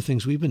all the other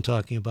things we've been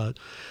talking about.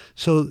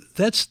 So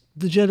that's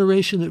the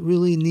generation that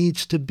really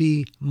needs to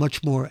be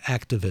much more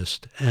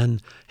activist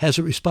and has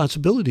a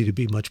responsibility to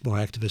be much more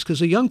activist,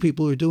 because the young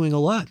people are doing a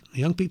lot. The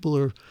young people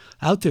are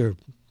out there,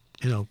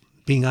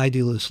 being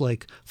idealists,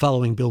 like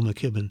following Bill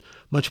McKibben,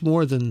 much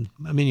more than,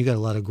 you got a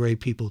lot of gray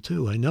people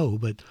too, I know,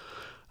 but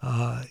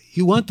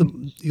you want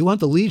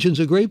the legions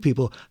of great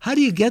people. How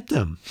do you get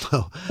them?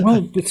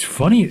 Well, it's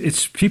funny.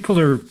 It's people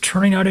are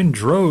turning out in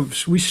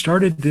droves. We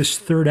started this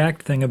third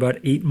act thing about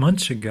 8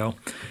 months ago,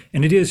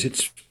 and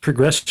it's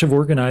progressive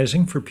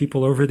organizing for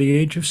people over the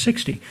age of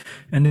 60.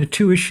 And the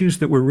two issues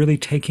that we're really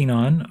taking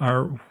on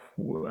are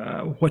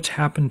what's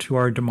happened to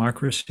our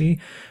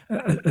democracy,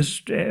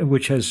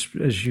 which has,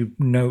 as you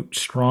note,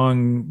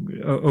 strong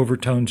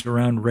overtones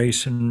around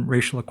race and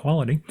racial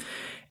equality,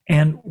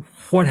 and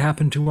what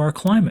happened to our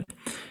climate.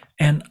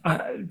 And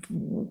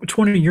it's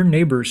one of your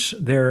neighbors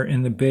there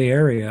in the Bay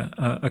Area,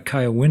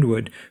 Akaya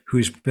Windwood,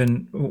 who's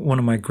been one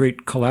of my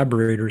great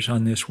collaborators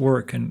on this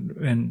work,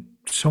 and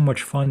so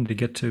much fun to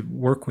get to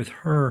work with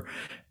her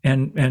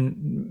and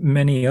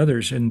many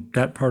others in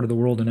that part of the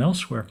world and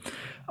elsewhere.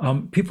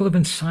 People have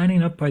been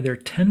signing up by their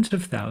tens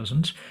of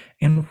thousands.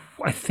 And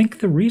I think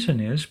the reason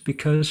is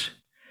because,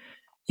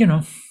 you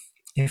know,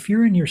 if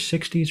you're in your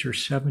 60s or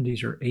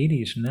 70s or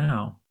 80s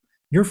now,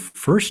 your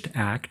first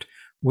act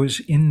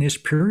was in this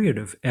period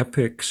of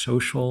epic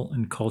social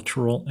and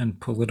cultural and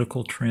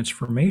political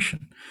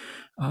transformation.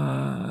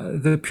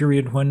 The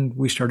period when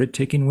we started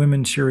taking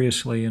women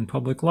seriously in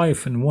public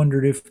life and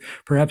wondered if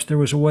perhaps there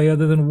was a way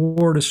other than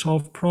war to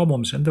solve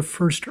problems, and the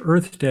first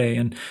Earth Day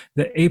and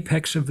the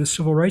apex of the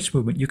civil rights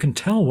movement. You can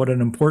tell what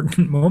an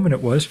important moment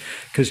it was,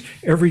 because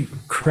every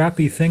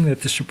crappy thing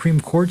that the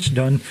Supreme Court's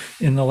done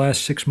in the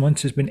last 6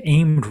 months has been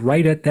aimed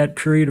right at that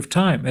period of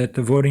time, at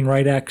the Voting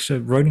Rights Act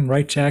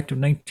of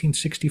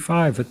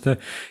 1965, at the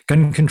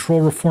Gun Control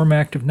Reform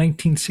Act of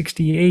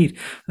 1968,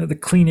 the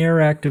Clean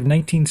Air Act of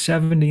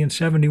 1970 and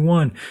 71,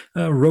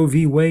 Roe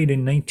v. Wade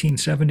in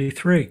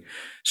 1973.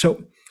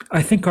 So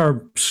I think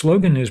our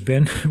slogan has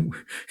been,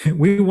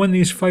 we won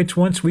these fights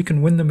once, we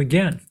can win them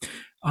again.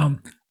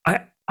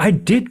 I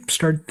did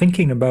start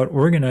thinking about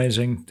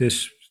organizing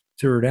this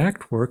third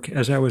act work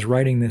as I was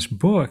writing this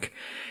book,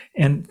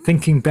 and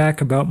thinking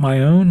back about my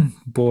own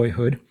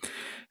boyhood.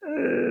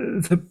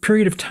 The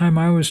period of time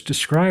I was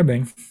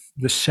describing,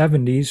 the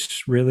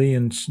 70s, really,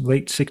 and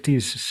late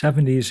 60s,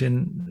 70s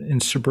in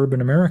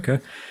suburban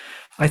America,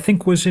 I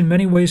think was in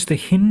many ways the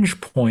hinge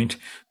point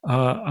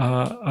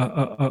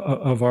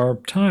of our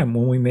time,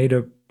 when we made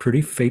a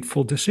pretty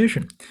fateful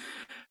decision.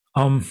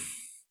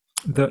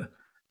 The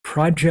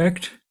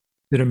project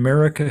that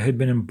America had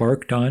been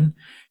embarked on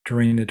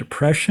during the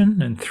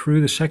Depression and through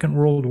the Second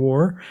World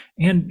War,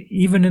 and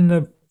even in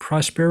the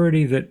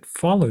prosperity that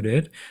followed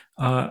it,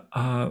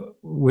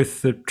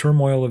 with the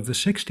turmoil of the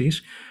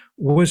 60s,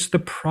 was the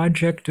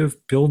project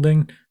of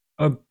building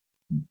a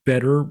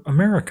better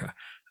America.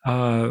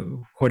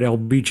 What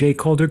LBJ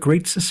called a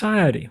great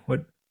society,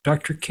 what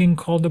Dr. King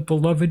called a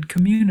beloved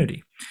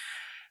community.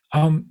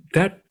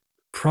 That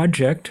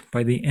project,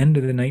 by the end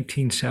of the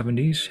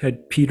 1970s,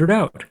 had petered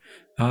out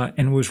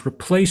and was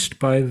replaced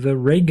by the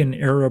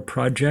Reagan-era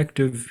project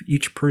of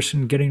each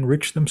person getting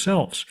rich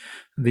themselves,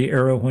 the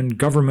era when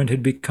government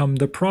had become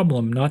the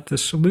problem, not the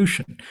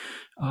solution.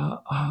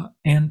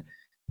 And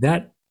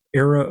that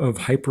era of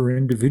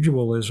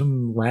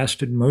hyper-individualism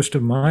lasted most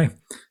of my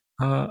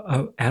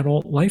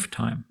adult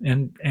lifetime,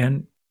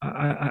 and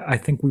I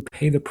think we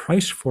pay the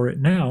price for it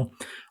now.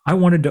 I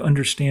wanted to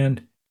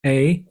understand,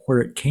 A, where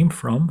it came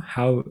from,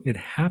 how it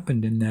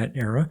happened in that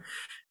era,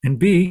 and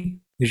B,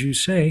 as you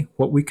say,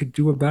 what we could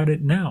do about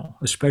it now,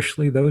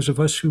 especially those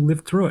of us who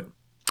lived through it.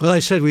 Well, I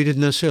said we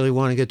didn't necessarily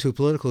want to get too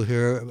political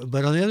here,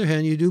 but on the other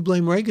hand, you do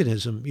blame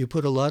Reaganism. You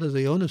put a lot of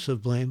the onus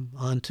of blame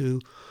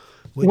onto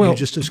what you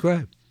just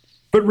described.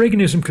 But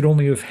Reaganism could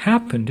only have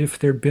happened if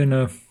there'd been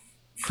a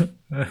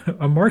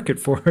market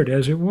for it,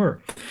 as it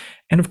were.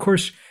 And of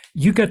course,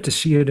 you got to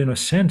see it in a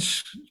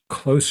sense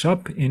close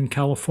up in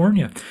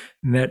California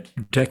in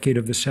that decade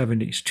of the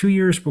 70s. 2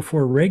 years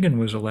before Reagan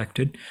was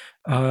elected,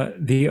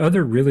 the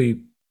other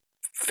really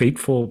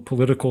fateful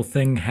political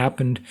thing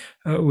happened,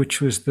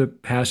 which was the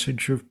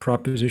passage of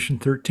Proposition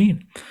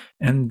 13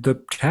 and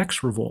the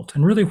tax revolt.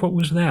 And really, what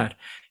was that?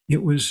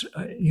 It was,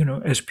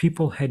 as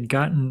people had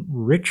gotten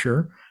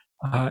richer,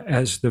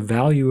 as the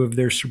value of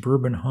their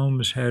suburban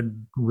homes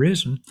had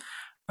risen,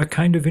 a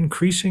kind of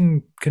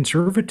increasing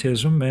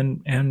conservatism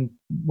and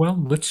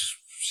well, let's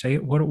say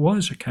it what it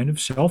was, a kind of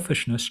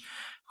selfishness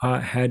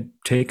had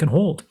taken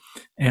hold,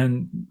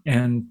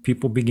 and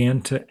people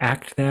began to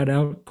act that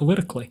out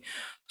politically.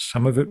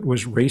 Some of it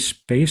was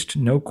race-based,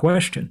 no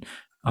question,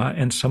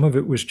 and some of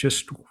it was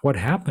just what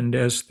happened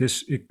as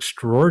this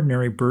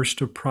extraordinary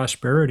burst of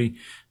prosperity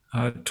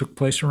took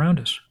place around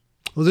us.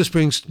 Well, this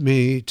brings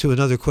me to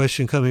another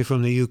question coming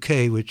from the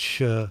UK, which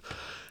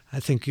I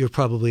think you're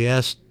probably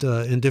asked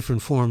in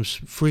different forms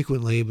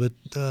frequently, but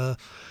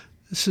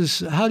this is,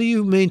 how do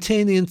you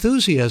maintain the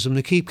enthusiasm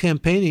to keep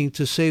campaigning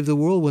to save the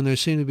world when there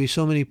seem to be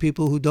so many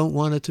people who don't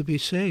want it to be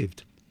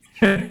saved?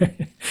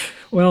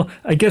 Well,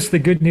 I guess the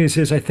good news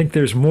is I think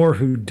there's more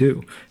who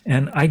do,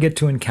 and I get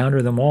to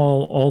encounter them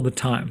all the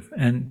time,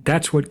 and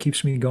that's what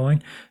keeps me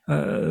going.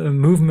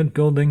 Movement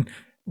building,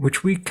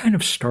 which we kind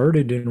of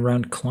started in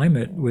around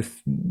climate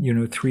with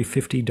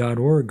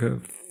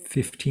 350.org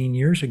 15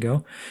 years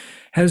ago,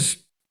 has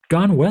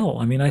gone well.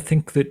 I mean, I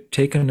think that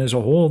taken as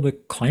a whole, the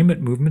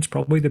climate movement's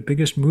probably the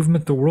biggest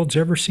movement the world's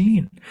ever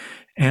seen.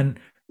 And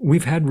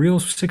we've had real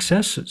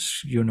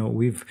successes.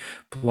 We've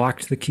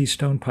blocked the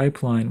Keystone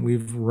Pipeline.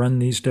 We've run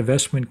these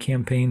divestment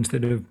campaigns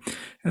that have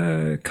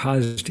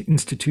caused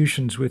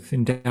institutions with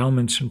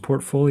endowments and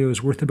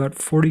portfolios worth about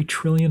 $40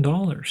 trillion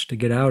to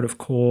get out of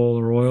coal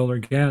or oil or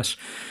gas.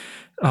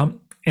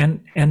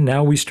 And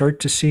now we start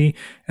to see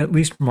at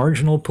least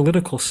marginal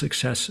political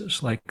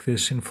successes like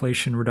this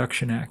Inflation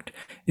Reduction Act.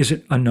 Is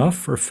it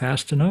enough or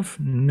fast enough?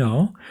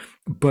 No,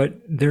 but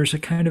there's a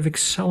kind of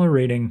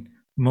accelerating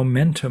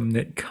momentum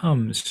that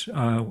comes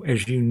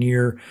as you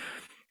near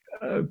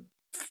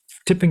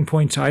tipping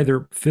points,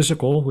 either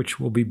physical, which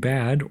will be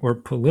bad, or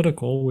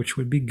political, which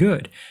would be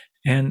good.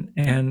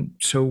 And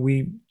so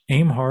we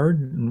aim hard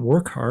and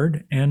work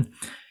hard, and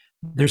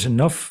there's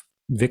enough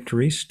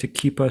victories to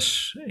keep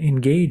us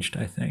engaged,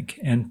 I think,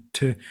 and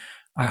to,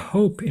 I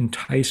hope,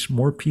 entice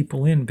more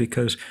people in,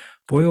 because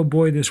boy, oh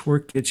boy, this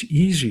work gets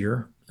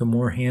easier the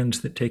more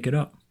hands that take it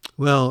up.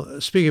 Well,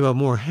 speaking about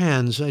more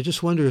hands, I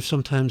just wonder if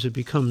sometimes it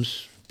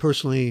becomes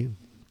personally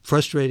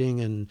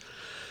frustrating and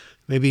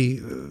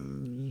maybe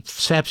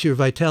saps your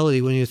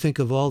vitality when you think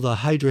of all the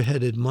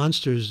hydra-headed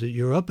monsters that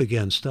you're up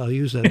against. I'll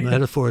use that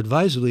metaphor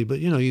advisedly, but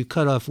you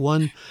cut off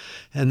one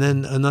and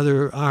then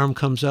another arm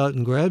comes out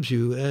and grabs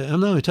you.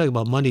 I'm not only talking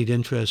about moneyed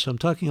interests, I'm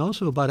talking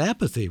also about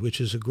apathy, which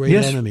is a great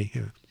enemy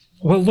here.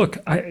 Well, look,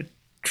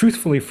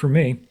 truthfully for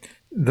me,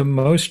 the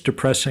most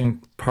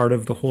depressing part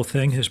of the whole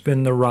thing has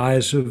been the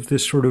rise of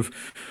this sort of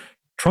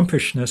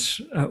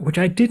Trumpishness, which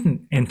I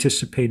didn't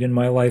anticipate in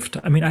my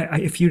lifetime. I mean,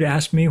 if you'd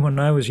asked me when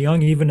I was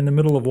young, even in the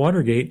middle of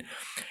Watergate,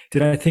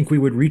 did I think we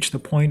would reach the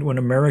point when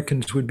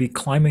Americans would be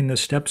climbing the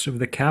steps of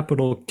the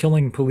Capitol,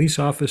 killing police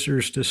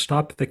officers to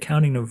stop the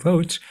counting of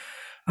votes?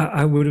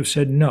 I would have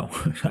said no.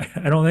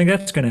 I don't think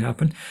that's going to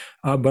happen,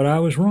 but I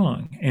was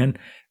wrong. And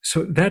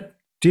so that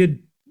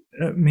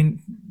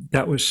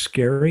that was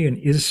scary and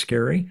is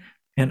scary.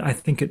 And I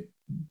think it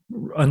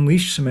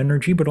unleashed some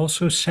energy, but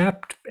also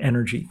sapped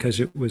energy because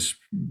it was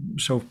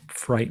so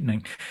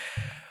frightening.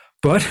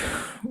 But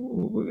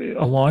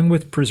along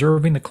with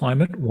preserving the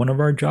climate, one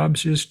of our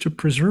jobs is to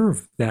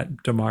preserve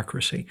that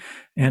democracy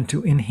and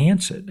to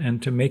enhance it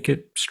and to make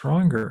it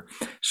stronger.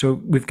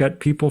 So we've got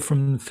people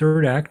from the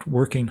Third Act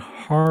working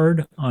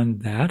hard on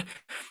that,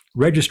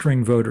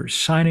 registering voters,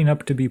 signing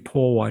up to be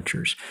poll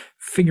watchers,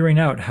 figuring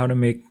out how to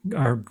make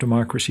our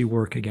democracy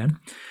work again.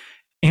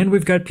 And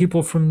we've got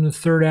people from the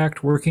Third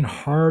Act working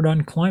hard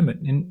on climate.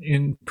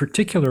 In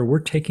particular, we're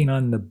taking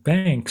on the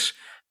banks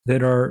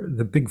that are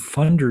the big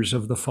funders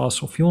of the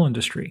fossil fuel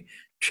industry.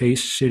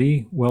 Chase,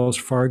 Citi, Wells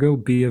Fargo,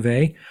 B of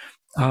A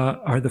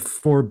are the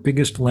four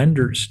biggest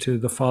lenders to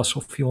the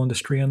fossil fuel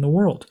industry in the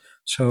world.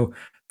 So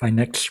by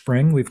next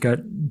spring, we've got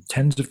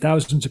tens of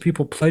thousands of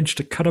people pledged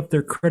to cut up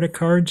their credit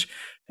cards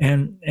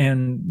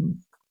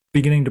and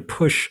beginning to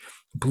push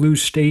blue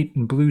state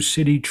and blue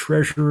city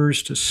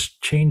treasurers to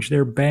change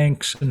their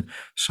banks and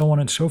so on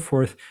and so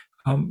forth.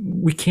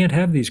 We can't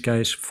have these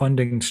guys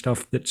funding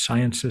stuff that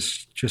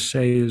scientists just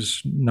say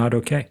is not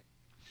okay.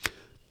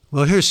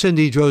 Well, here's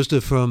Cindy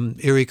Drozda from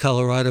Erie,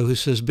 Colorado, who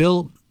says,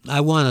 Bill,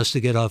 I want us to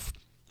get off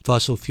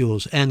fossil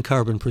fuels and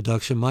carbon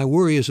production. My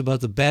worry is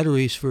about the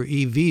batteries for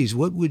EVs.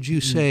 What would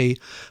you say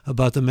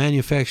about the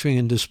manufacturing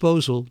and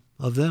disposal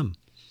of them?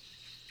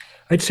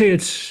 I'd say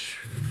it's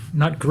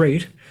not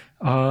great.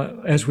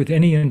 As with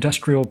any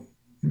industrial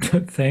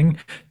thing,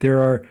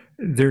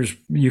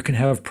 you can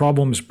have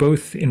problems,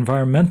 both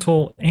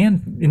environmental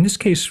and, in this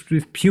case,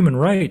 with human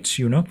rights.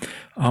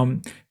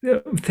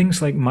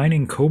 Things like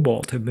mining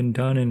cobalt have been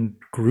done in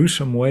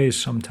gruesome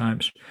ways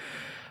sometimes.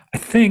 I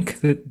think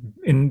that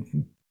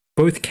in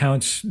both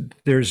counts,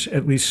 there's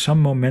at least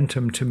some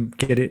momentum to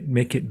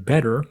make it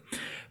better,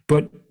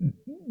 but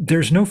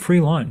there's no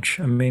free lunch.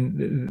 I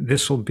mean,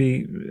 this will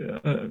be,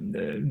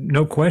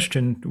 no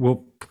question,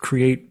 will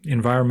create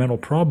environmental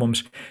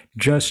problems,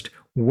 just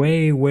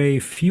way, way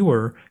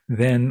fewer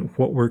than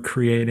what we're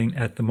creating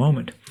at the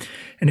moment.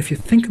 And if you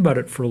think about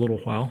it for a little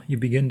while, you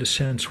begin to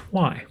sense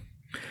why.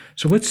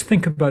 So let's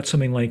think about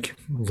something like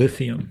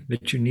lithium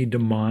that you need to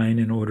mine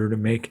in order to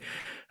make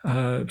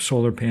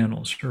solar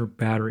panels or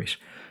batteries.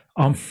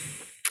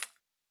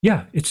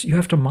 You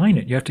have to mine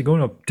it. You have to go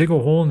and dig a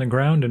hole in the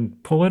ground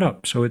and pull it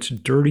up. So it's a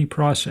dirty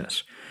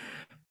process.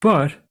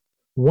 But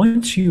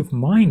once you've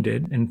mined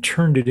it and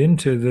turned it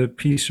into the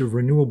piece of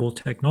renewable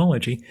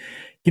technology,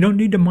 you don't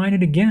need to mine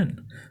it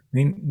again. I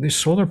mean, the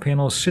solar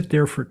panels sit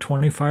there for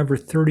 25 or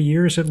 30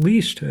 years at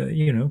least,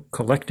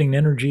 collecting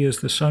energy as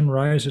the sun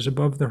rises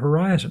above the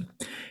horizon.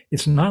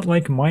 It's not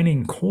like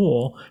mining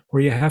coal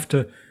where you have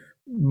to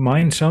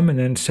mine some and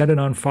then set it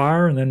on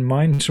fire and then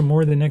mine some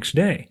more the next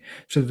day.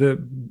 So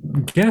the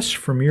guess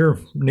from your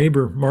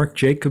neighbor, Mark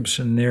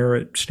Jacobson there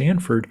at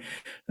Stanford,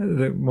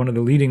 one of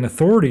the leading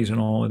authorities in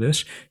all of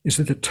this, is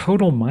that the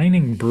total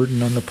mining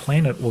burden on the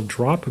planet will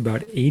drop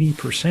about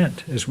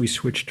 80% as we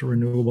switch to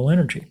renewable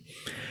energy.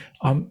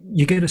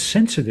 You get a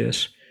sense of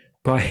this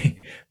by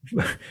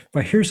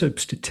here's a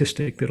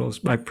statistic that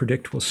I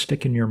predict will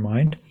stick in your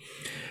mind.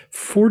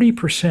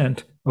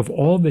 40% of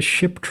all the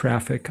ship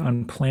traffic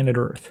on planet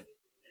Earth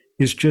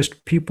is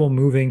just people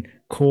moving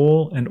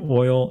coal and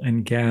oil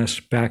and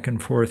gas back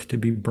and forth to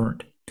be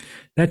burnt.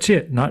 That's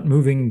it, not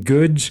moving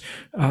goods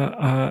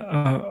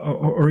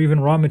or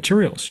even raw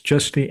materials,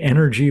 just the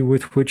energy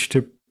with which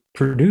to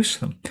produce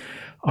them.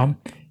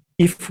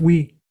 If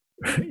we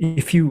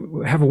if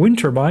you have a wind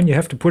turbine, you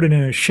have to put it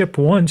in a ship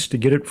once to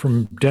get it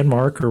from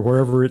Denmark or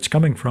wherever it's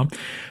coming from.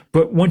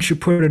 But once you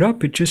put it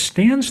up, it just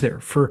stands there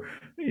for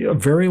a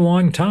very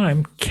long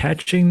time,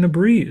 catching the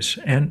breeze.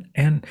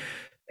 And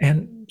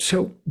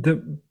so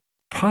the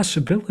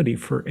possibility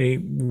for a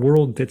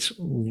world that's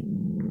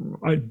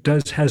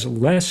has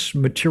less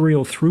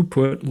material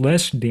throughput,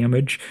 less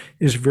damage,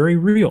 is very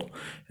real.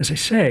 As I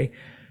say,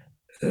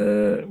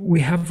 we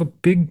have a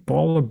big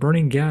ball of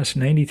burning gas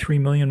 93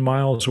 million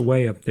miles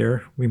away up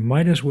there. We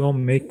might as well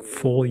make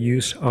full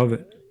use of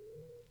it.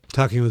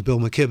 Talking with Bill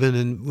McKibben,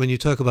 and when you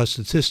talk about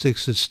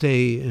statistics that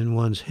stay in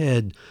one's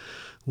head,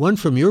 one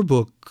from your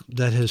book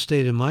that has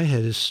stayed in my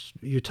head is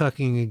you're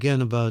talking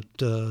again about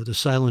the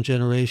silent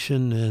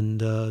generation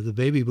and the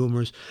baby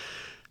boomers.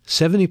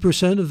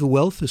 70% of the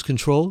wealth is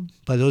controlled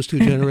by those two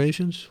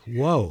generations?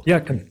 Whoa.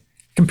 Yeah,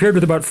 compared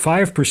with about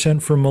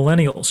 5% for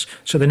millennials.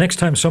 So the next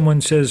time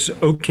someone says,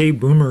 okay,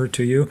 boomer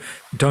to you,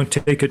 don't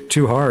take it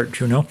too hard,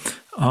 you know?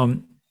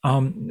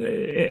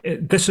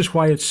 This is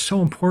why it's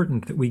so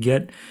important that we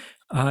get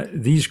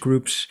these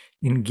groups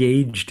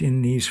engaged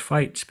in these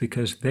fights,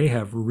 because they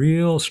have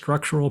real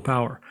structural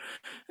power.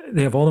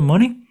 They have all the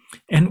money,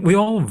 and we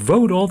all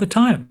vote all the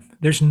time.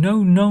 There's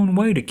no known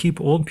way to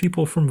keep old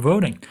people from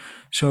voting.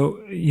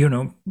 So, you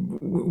know,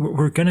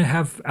 we're going to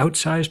have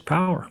outsized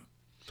power.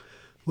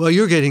 Well,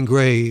 you're getting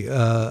gray.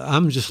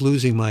 I'm just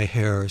losing my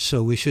hair,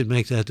 so we should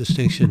make that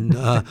distinction.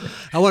 I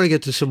want to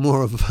get to some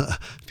more of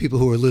people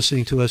who are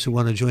listening to us who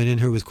want to join in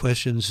here with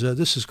questions.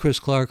 This is Chris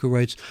Clark, who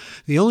writes,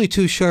 the only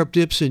two sharp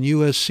dips in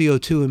U.S.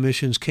 CO2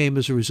 emissions came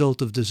as a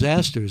result of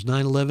disasters,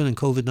 9/11 and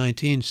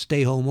COVID-19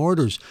 stay-home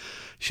orders.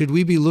 Should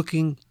we be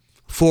looking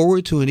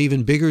forward to an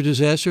even bigger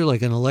disaster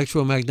like an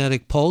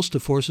electromagnetic pulse to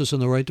force us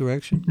in the right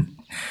direction?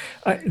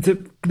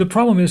 The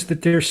problem is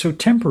that they're so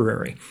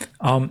temporary.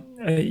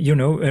 You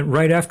know,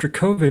 right after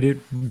COVID, it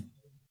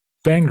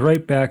banged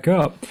right back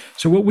up.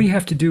 So what we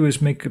have to do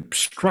is make a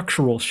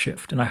structural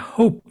shift. And I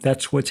hope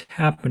that's what's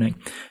happening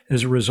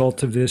as a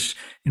result of this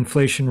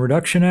Inflation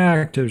Reduction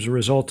Act, as a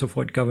result of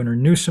what Governor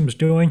Newsom's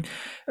doing.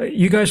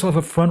 You guys will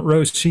have a front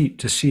row seat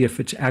to see if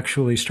it's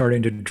actually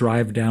starting to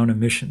drive down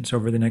emissions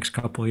over the next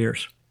couple of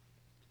years.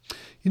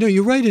 You know,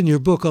 you write in your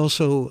book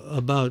also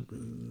about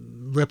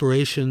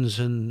reparations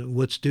and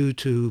what's due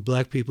to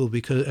black people,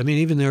 because, I mean,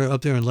 even there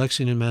up there in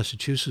Lexington,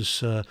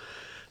 Massachusetts,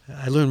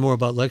 I learned more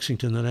about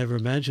Lexington than I ever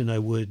imagined I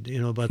would, you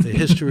know, about the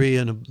history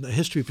and a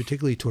history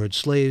particularly towards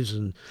slaves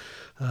and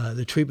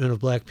the treatment of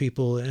black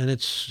people. And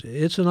it's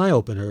an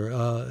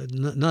eye-opener,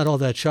 not all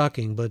that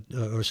shocking but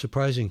or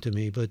surprising to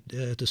me, but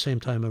at the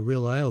same time, a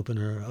real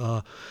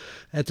eye-opener.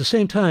 At the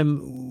same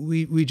time,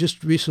 we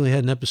just recently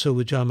had an episode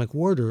with John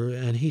McWhorter,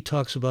 and he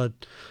talks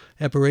about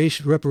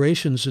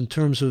reparations in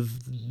terms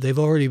of they've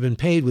already been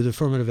paid with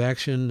affirmative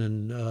action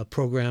and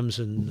programs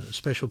and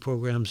special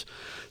programs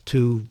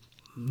to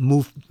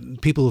move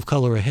people of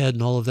color ahead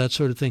and all of that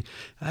sort of thing.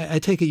 I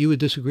take it you would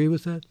disagree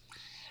with that?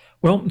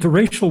 Well, the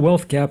racial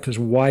wealth gap has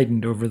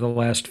widened over the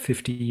last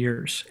 50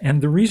 years.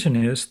 And the reason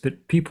is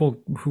that people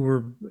who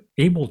were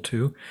able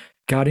to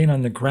got in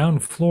on the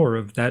ground floor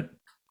of that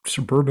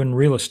suburban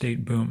real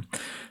estate boom.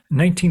 In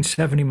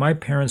 1970, my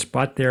parents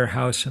bought their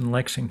house in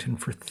Lexington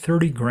for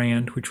 30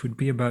 grand, which would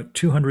be about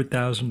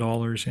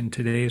 $200,000 in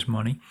today's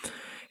money.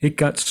 It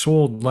got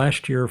sold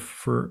last year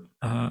for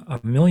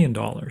 $1 million.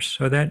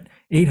 So that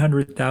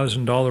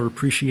 $800,000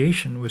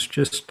 appreciation was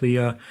just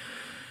the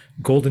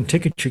golden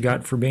ticket you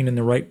got for being in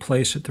the right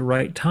place at the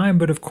right time.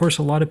 But of course,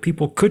 a lot of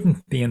people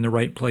couldn't be in the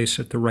right place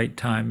at the right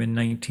time in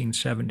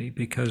 1970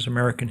 because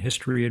American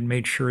history had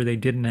made sure they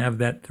didn't have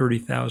that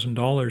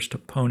 $30,000 to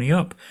pony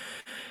up.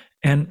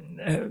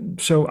 And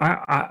so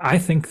I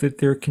think that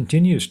there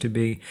continues to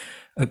be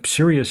a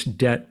serious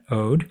debt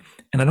owed.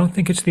 And I don't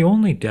think it's the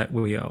only debt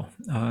we owe.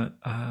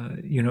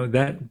 You know,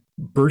 that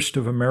burst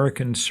of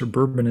American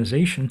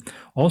suburbanization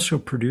also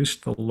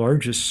produced the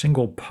largest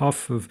single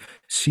puff of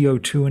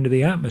CO2 into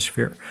the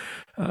atmosphere.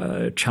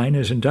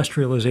 China's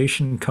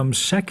industrialization comes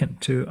second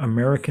to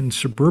American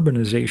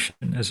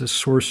suburbanization as a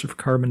source of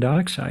carbon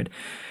dioxide.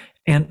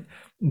 And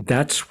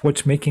that's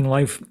what's making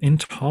life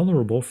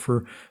intolerable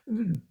for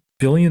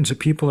billions of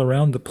people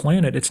around the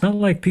planet. It's not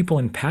like people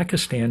in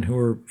Pakistan who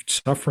are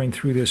suffering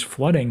through this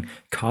flooding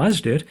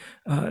caused it.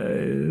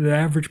 The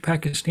average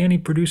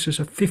Pakistani produces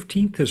a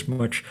 15th as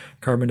much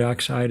carbon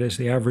dioxide as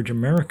the average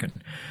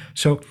American.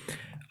 So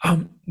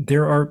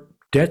there are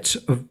debts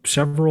of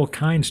several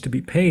kinds to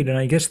be paid. And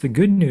I guess the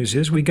good news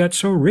is we got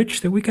so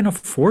rich that we can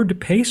afford to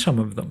pay some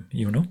of them,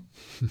 you know?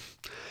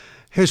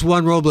 Here's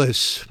Juan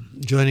Robles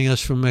joining us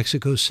from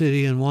Mexico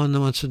City. And Juan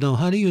wants to know,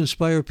 how do you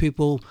inspire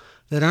people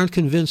that aren't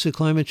convinced that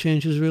climate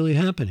change is really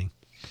happening?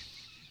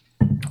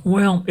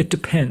 Well, it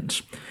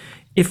depends.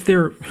 If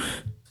they're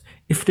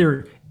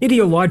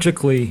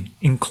ideologically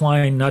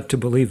inclined not to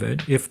believe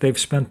it, if they've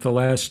spent the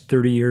last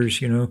 30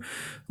 years, you know,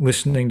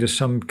 listening to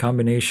some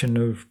combination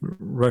of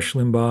Rush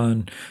Limbaugh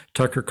and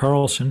Tucker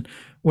Carlson,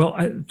 well,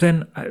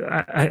 then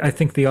I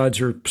think the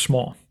odds are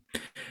small.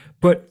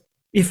 But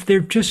if they're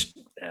just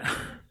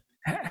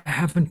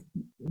haven't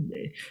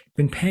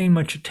been paying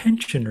much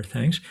attention to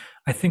things.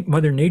 I think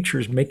Mother Nature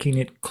is making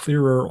it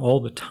clearer all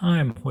the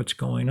time what's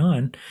going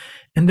on.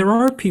 And there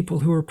are people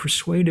who are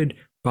persuaded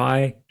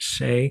by,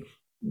 say,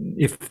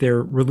 if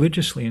they're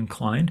religiously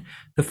inclined,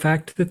 the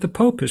fact that the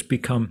Pope has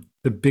become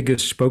the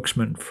biggest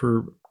spokesman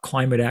for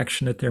climate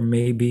action that there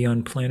may be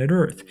on planet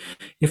Earth.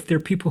 If they're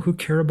people who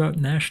care about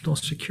national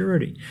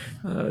security,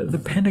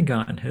 the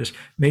Pentagon has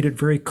made it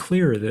very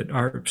clear that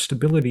our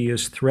stability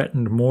is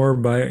threatened more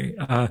by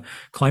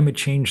climate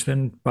change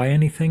than by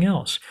anything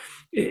else.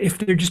 If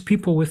they're just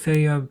people with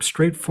a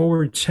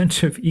straightforward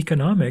sense of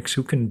economics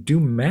who can do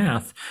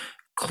math,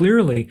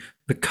 clearly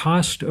the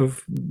cost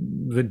of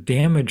the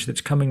damage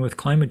that's coming with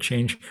climate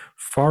change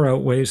far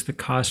outweighs the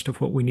cost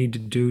of what we need to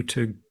do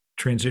to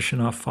transition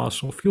off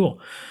fossil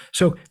fuel.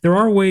 So there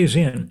are ways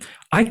in.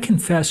 I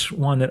confess,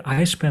 Juan, that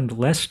I spend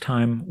less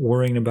time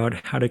worrying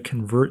about how to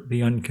convert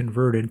the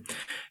unconverted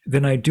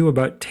than I do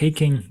about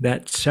taking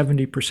that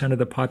 70% of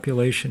the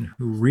population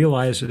who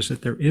realizes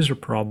that there is a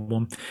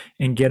problem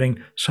and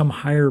getting some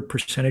higher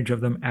percentage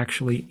of them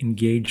actually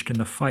engaged in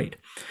the fight.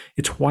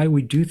 It's why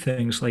we do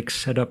things like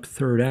set up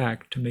Third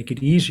Act to make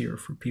it easier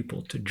for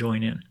people to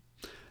join in.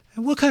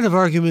 And what kind of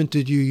argument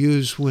did you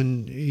use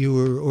when you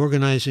were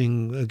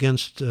organizing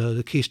against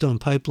the Keystone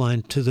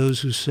Pipeline to those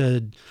who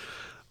said,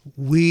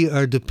 we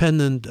are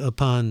dependent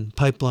upon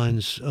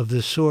pipelines of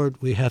this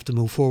sort, we have to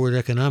move forward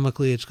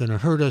economically, it's going to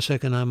hurt us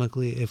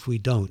economically if we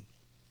don't?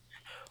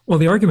 Well,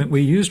 the argument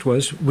we used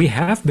was we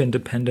have been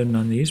dependent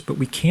on these, but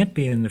we can't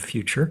be in the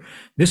future.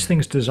 This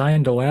thing's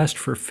designed to last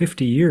for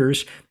 50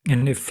 years.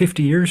 And if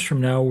 50 years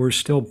from now we're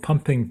still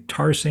pumping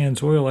tar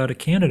sands oil out of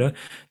Canada,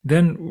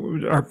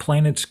 then our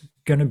planet's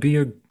going to be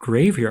a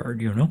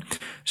graveyard, you know?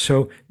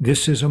 So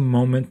this is a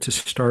moment to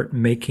start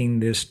making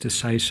this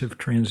decisive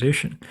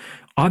transition.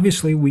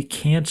 Obviously, we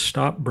can't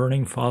stop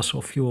burning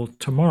fossil fuel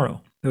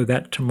tomorrow, though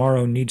that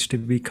tomorrow needs to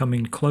be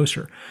coming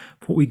closer.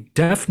 What we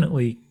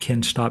definitely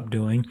can stop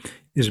doing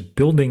is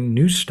building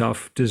new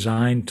stuff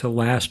designed to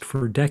last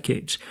for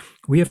decades.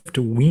 We have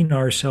to wean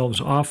ourselves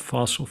off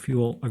fossil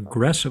fuel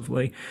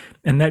aggressively,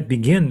 and that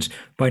begins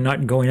by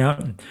not going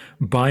out and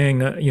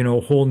buying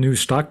a whole new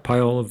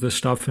stockpile of this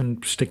stuff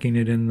and sticking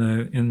it in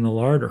the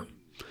larder.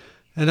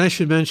 And I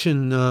should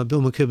mention,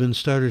 Bill McKibben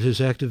started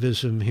his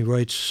activism. He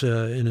writes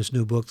in his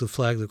new book, The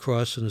Flag, the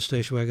Cross, and the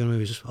Station Wagon. He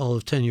was all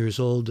of 10 years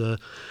old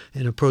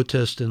in a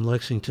protest in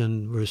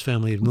Lexington where his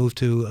family had moved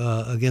to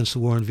against the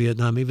war in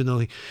Vietnam, even though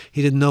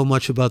he didn't know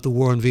much about the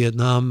war in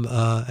Vietnam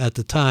at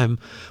the time.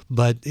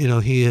 But,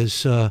 he has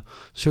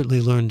certainly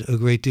learned a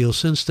great deal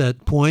since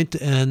that point.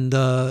 And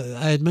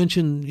I had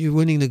mentioned you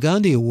winning the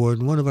Gandhi Award,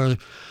 and one of our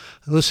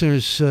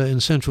listeners in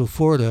Central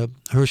Florida,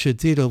 Hershid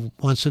Tito,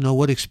 wants to know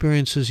what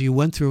experiences you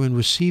went through in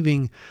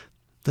receiving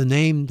the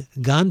named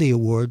Gandhi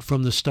Award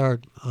from the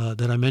start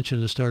that I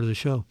mentioned at the start of the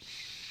show.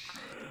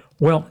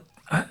 Well,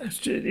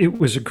 it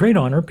was a great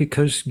honor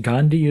because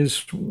Gandhi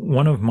is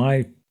one of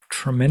my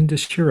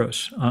tremendous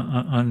heroes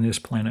on this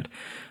planet.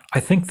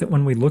 I think that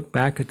when we look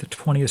back at the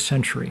 20th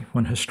century,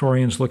 when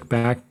historians look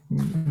back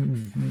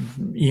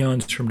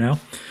eons from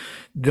now,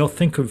 they'll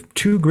think of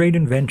two great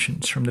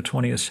inventions from the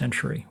 20th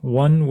century.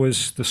 One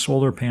was the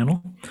solar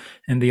panel,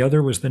 and the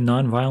other was the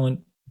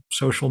nonviolent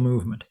social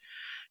movement.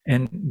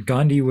 And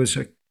Gandhi was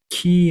a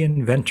key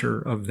inventor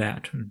of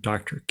that.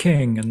 Dr.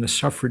 King and the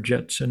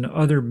suffragettes and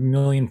other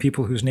million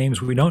people whose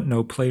names we don't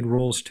know played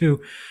roles too.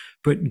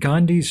 But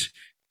Gandhi's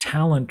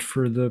talent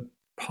for the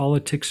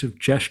politics of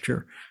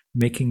gesture,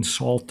 making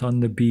salt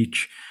on the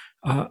beach,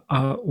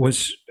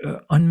 was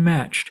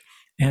unmatched.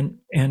 And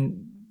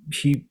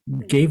he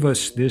gave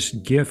us this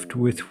gift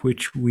with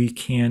which we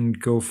can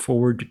go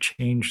forward to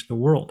change the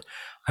world.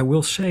 I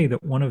will say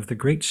that one of the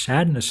great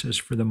sadnesses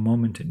for the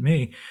moment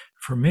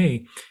for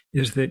me,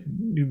 is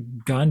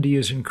that Gandhi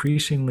is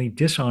increasingly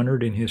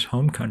dishonored in his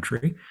home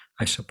country.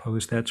 I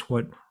suppose that's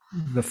what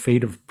the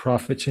fate of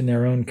prophets in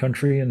their own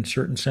country in a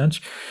certain sense.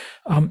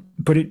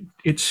 But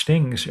it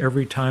stings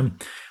every time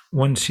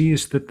one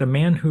sees that the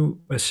man who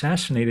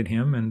assassinated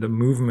him and the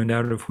movement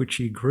out of which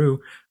he grew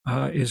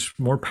is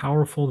more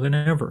powerful than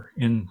ever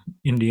in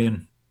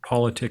Indian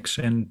politics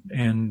and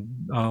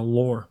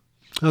lore.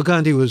 Well,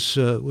 Gandhi was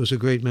a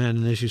great man,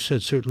 and as you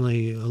said,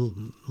 certainly,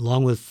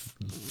 along with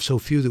so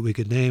few that we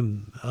could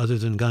name other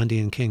than Gandhi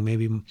and King,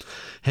 maybe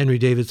Henry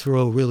David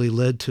Thoreau really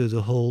led to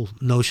the whole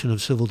notion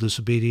of civil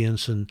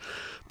disobedience and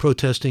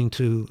protesting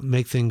to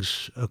make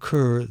things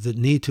occur that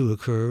need to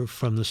occur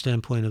from the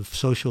standpoint of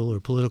social or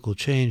political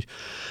change.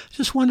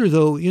 Just wonder,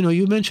 though,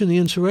 you mentioned the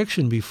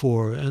insurrection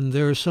before, and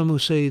there are some who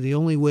say the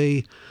only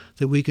way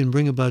that we can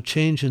bring about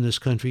change in this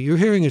country, you're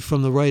hearing it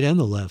from the right and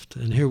the left,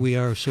 and here we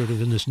are sort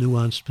of in this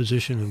nuanced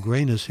position of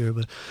grayness here,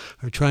 but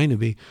are trying to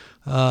be,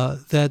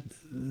 that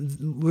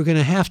we're going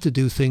to have to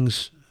do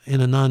things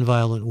in a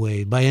nonviolent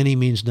way, by any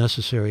means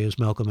necessary, as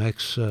Malcolm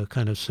X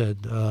kind of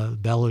said,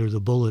 ballot or the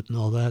bullet and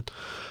all that.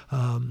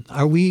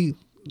 Are we,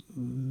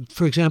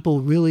 for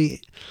example,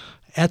 really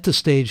at the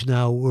stage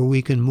now where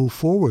we can move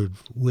forward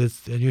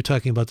with, and you're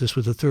talking about this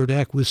with the Third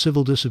Act, with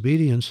civil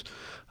disobedience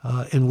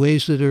in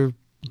ways that are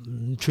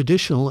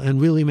traditional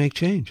and really make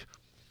change?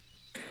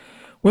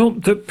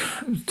 Well,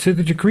 to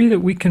the degree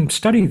that we can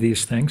study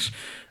these things,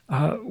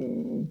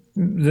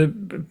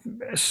 the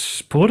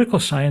political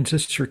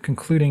scientists are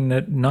concluding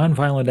that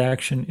nonviolent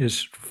action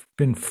has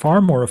been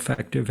far more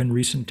effective in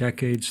recent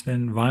decades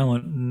than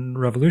violent and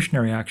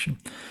revolutionary action.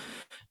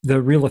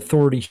 The real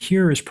authority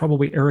here is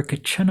probably Erica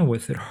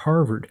Chenoweth at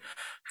Harvard,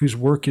 whose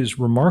work is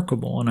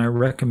remarkable, and I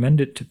recommend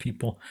it to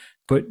people.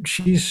 But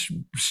she's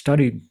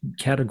studied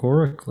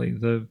categorically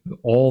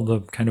all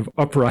the kind of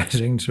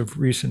uprisings of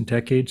recent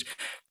decades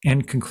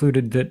and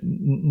concluded that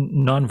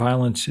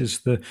nonviolence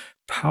is the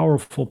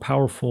powerful,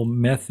 powerful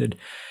method.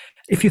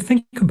 If you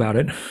think about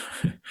it,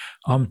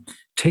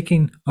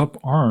 taking up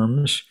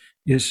arms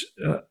is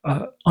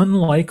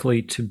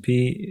unlikely to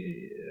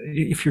be,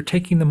 if you're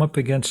taking them up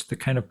against the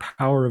kind of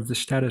power of the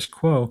status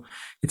quo,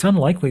 it's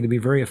unlikely to be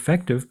very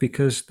effective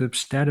because the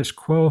status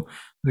quo,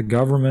 the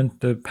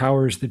government, the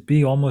powers that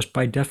be, almost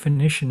by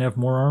definition, have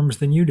more arms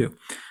than you do.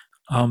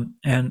 And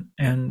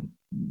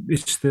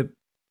it's the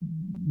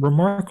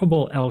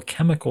remarkable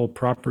alchemical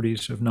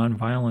properties of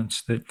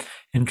nonviolence that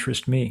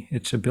interest me.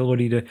 Its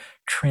ability to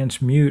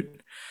transmute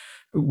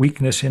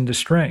weakness into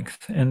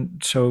strength,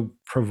 and so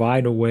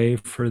provide a way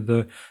for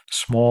the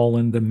small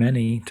and the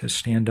many to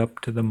stand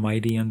up to the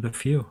mighty and the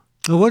few.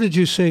 Well, what did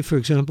you say, for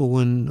example,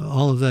 when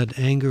all of that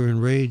anger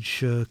and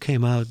rage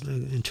came out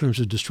in terms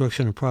of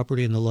destruction of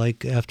property and the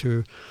like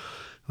after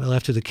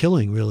the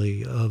killing,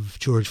 really, of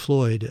George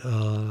Floyd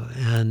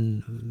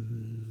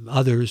and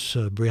others,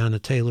 Breonna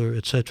Taylor,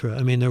 etc.?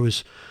 I mean, there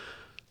was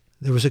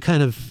a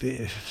kind of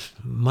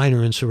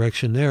minor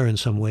insurrection there in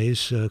some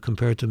ways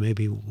compared to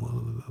maybe,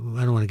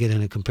 I don't want to get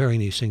into comparing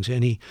these things,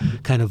 any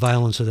kind of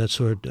violence of that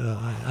sort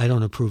I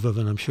don't approve of,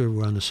 and I'm sure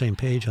we're on the same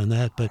page on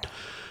that, but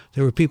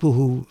there were people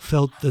who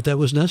felt that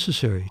was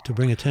necessary to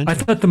bring attention. I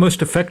thought the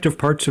most effective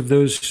parts of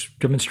those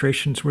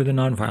demonstrations were the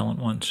nonviolent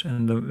ones,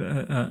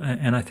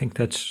 and I think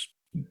that's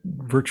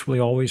virtually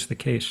always the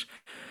case.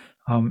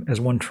 As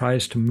one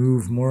tries to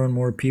move more and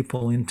more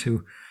people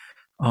into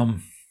a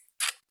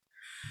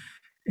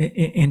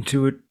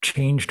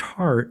changed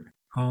heart,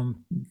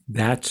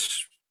 that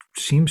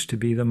seems to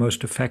be the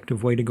most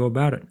effective way to go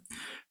about it.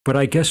 But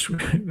I guess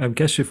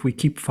if we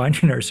keep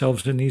finding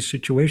ourselves in these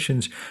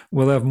situations,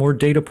 we'll have more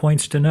data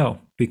points to know,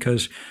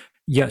 because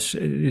yes,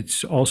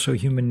 it's also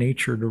human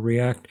nature to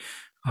react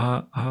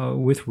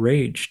with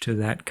rage to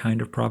that kind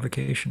of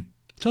provocation.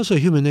 It's also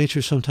human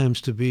nature sometimes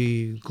to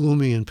be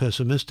gloomy and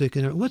pessimistic.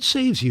 And what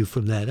saves you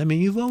from that? I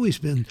mean, you've always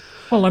been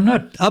I'm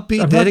not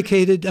upbeat,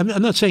 dedicated. I'm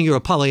not saying you're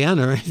a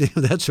Pollyanna or anything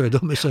of that sort.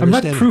 Don't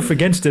misunderstand. I'm not proof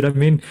against it. I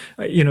mean,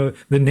 the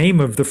name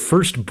of the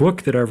first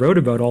book that I wrote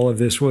about all of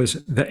this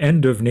was The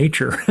End of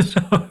Nature.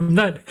 So I'm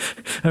not.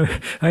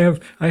 I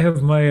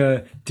have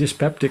my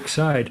dyspeptic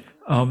side.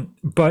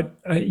 But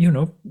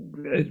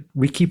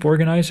we keep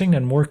organizing,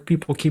 and more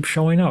people keep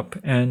showing up,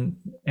 and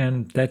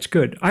that's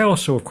good. I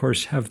also, of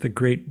course, have the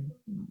great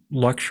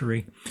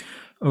luxury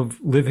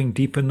of living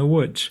deep in the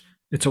woods.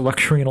 It's a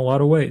luxury in a lot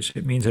of ways.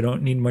 It means I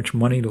don't need much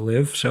money to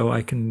live, so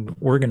I can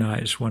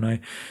organize when I,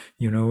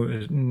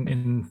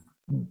 and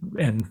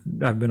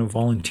I've been a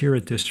volunteer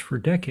at this for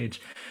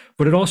decades.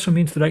 But it also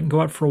means that I can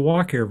go out for a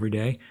walk every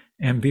day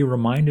and be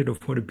reminded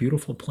of what a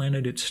beautiful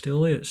planet it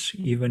still is,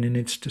 even in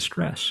its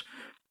distress.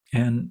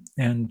 And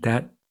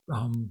that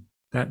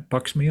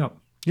bucks me up.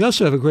 You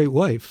also have a great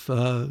wife,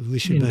 we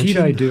should mention. Indeed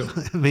I do.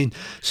 I mean,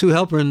 Sue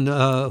Halpern,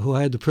 who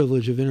I had the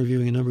privilege of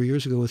interviewing a number of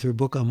years ago with her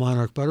book on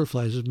monarch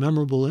butterflies, is a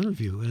memorable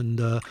interview.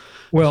 And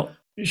well,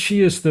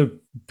 she is the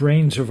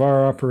brains of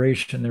our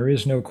operation. There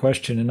is no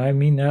question. And I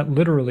mean that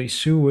literally.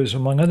 Sue was,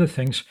 among other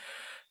things,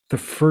 the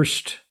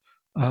first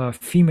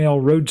female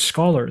Rhodes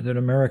Scholar that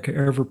America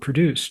ever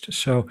produced.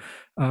 So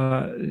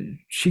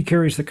she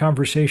carries the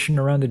conversation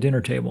around the dinner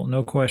table,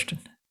 no question.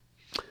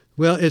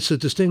 Well, it's a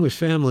distinguished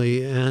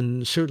family,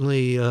 and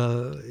certainly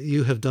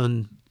you have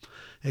done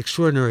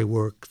extraordinary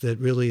work that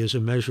really is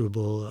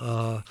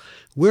immeasurable.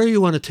 Where do you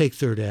want to take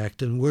Third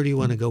Act, and where do you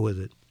want to go with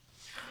it?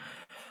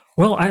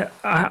 Well,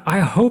 I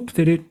hope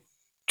that it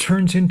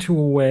turns into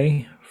a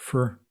way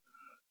for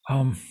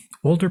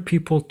older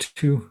people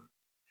to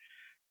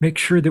make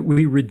sure that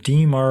we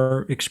redeem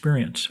our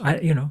experience.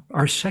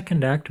 Our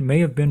second act may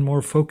have been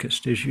more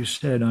focused, as you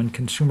said, on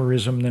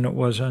consumerism than it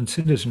was on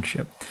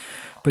citizenship.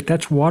 But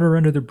that's water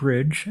under the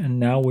bridge, and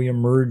now we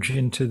emerge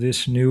into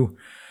this new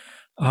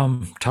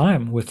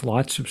time with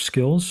lots of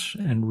skills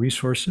and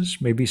resources,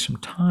 maybe some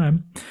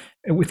time,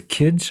 with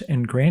kids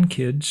and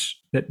grandkids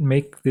that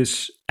make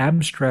this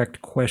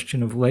abstract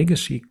question of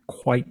legacy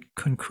quite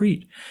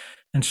concrete.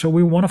 And so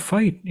we want to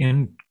fight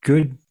in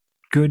good,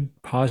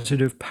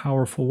 positive,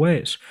 powerful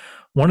ways.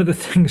 One of the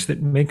things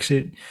that makes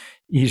it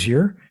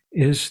easier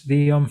is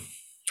that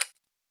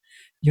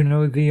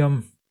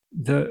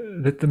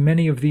the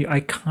many of the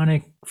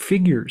iconic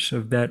figures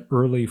of that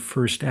early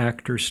first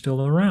act are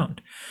still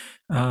around.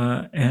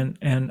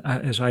 And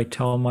as I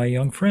tell my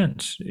young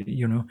friends,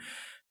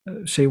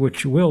 say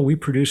what you will, we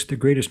produced the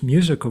greatest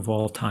music of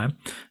all time.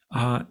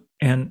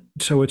 And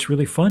so it's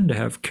really fun to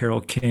have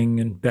Carole King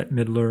and Bette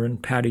Midler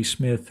and Patti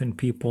Smith and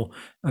people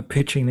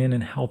pitching in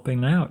and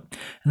helping out.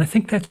 And I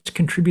think that's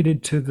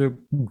contributed to the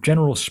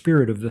general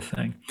spirit of the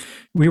thing.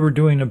 We were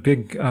doing a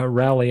big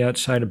rally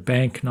outside a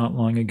bank not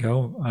long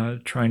ago,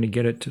 trying to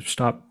get it to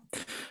stop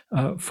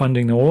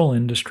funding the oil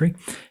industry.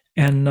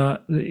 And of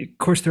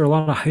course, there are a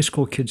lot of high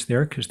school kids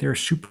there because they're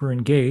super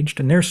engaged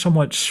and they're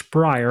somewhat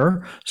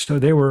sprier. So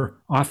they were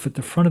off at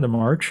the front of the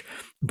march.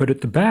 But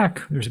at the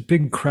back, there's a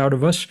big crowd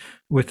of us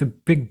with a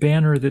big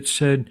banner that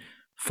said,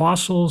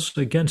 "Fossils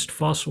against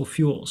fossil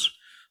fuels."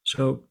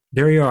 So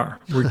there you are.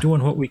 We're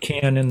doing what we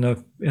can in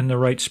the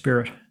right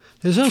spirit.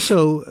 There's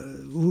also,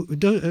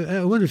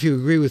 I wonder if you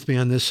agree with me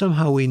on this,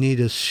 somehow we need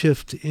a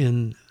shift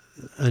in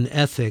an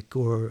ethic,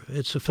 or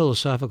it's a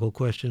philosophical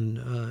question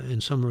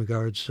in some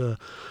regards.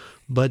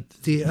 But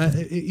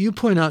you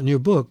point out in your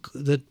book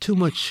that too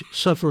much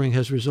suffering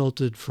has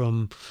resulted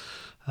from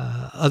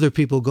other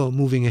people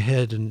moving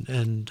ahead,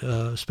 and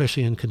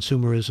especially in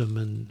consumerism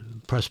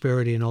and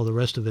prosperity and all the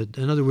rest of it.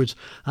 In other words,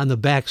 on the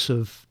backs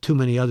of too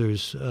many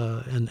others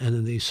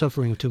and the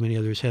suffering of too many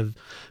others have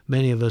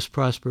many of us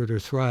prospered or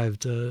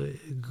thrived,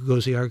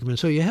 goes the argument.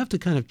 So you have to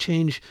kind of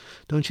change,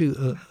 don't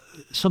you,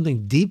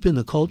 something deep in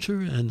the culture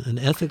and an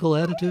ethical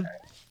attitude?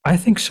 I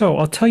think so.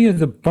 I'll tell you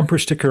the bumper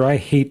sticker I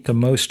hate the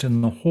most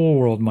in the whole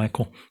world,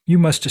 Michael. You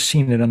must have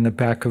seen it on the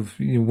back of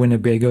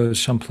Winnebago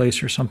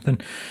someplace or something.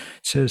 It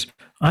says,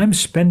 "I'm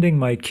spending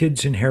my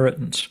kid's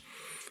inheritance."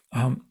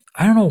 I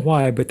don't know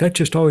why, but that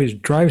just always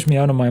drives me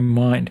out of my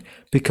mind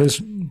because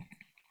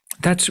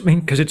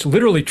because it's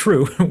literally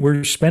true.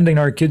 We're spending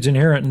our kids'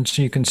 inheritance.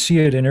 You can see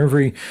it in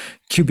every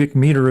cubic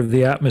meter of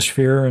the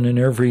atmosphere and in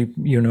every,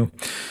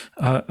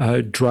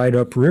 dried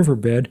up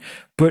riverbed.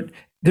 But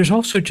there's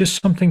also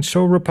just something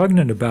so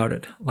repugnant about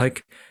it.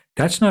 Like,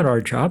 that's not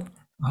our job.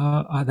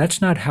 That's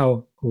not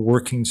how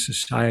working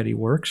society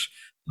works.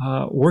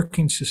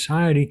 Working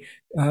society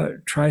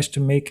tries to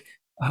make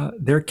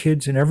their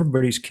kids and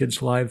everybody's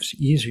kids' lives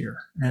easier.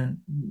 And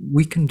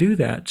we can do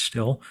that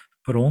still,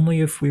 but only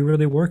if we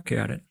really work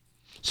at it.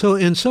 So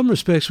in some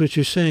respects, what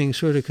you're saying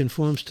sort of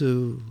conforms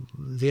to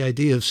the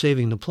idea of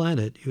saving the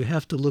planet. You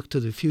have to look to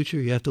the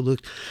future. You have to look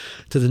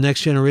to the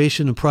next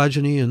generation of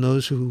progeny and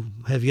those who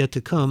have yet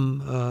to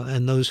come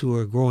and those who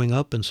are growing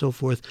up and so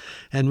forth,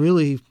 and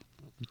really,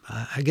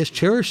 I guess,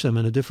 cherish them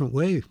in a different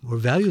way or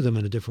value them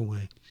in a different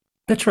way.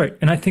 That's right.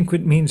 And I think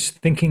it means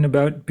thinking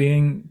about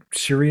being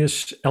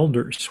serious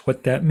elders,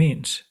 what that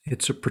means.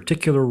 It's a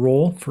particular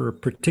role for a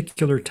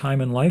particular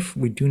time in life.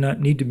 We do not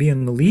need to be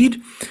in the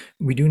lead.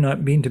 We do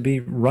not mean to be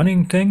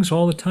running things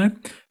all the time.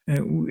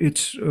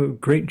 It's a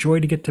great joy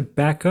to get to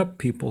back up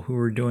people who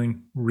are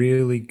doing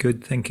really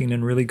good thinking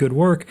and really good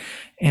work.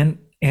 And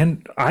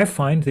I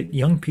find that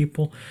young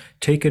people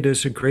take it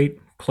as a great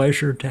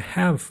pleasure to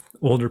have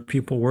older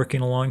people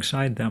working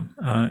alongside them.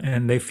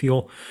 And they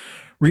feel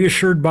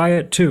reassured by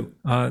it too,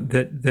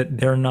 that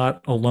they're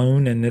not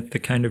alone and that the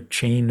kind of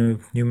chain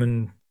of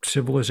human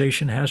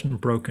civilization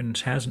hasn't broken,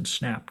 hasn't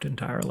snapped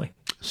entirely.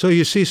 So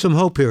you see some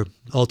hope here,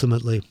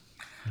 ultimately,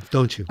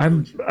 don't you?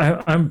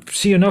 I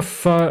see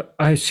enough.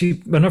 I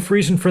see enough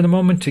reason for the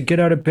moment to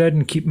get out of bed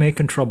and keep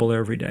making trouble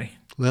every day.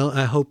 Well,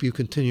 I hope you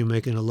continue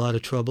making a lot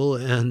of trouble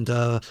and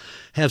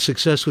have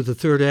success with the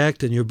third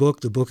act in your book.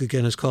 The book,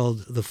 again, is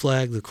called The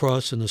Flag, the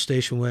Cross, and the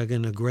Station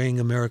Wagon. A graying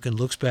American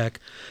looks back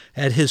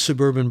at his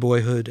suburban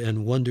boyhood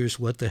and wonders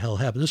what the hell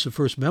happened. This is the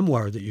first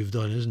memoir that you've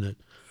done, isn't it?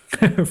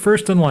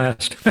 First and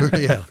last.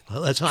 Yeah,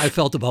 well, that's how I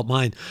felt about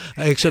mine,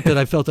 except that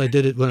I felt I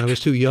did it when I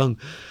was too young.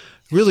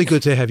 Really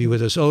good to have you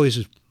with us.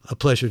 Always a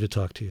pleasure to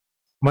talk to you.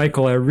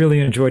 Michael, I really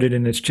enjoyed it,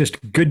 and it's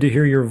just good to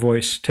hear your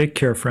voice. Take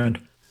care,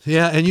 friend.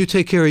 Yeah, and you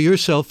take care of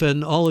yourself,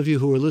 and all of you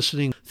who are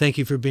listening, thank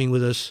you for being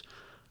with us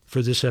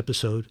for this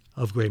episode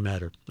of Gray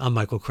Matter. I'm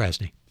Michael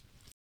Krasny.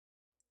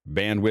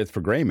 Bandwidth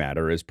for Gray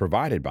Matter is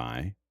provided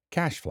by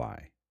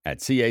CacheFly at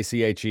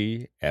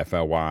CacheFly.com.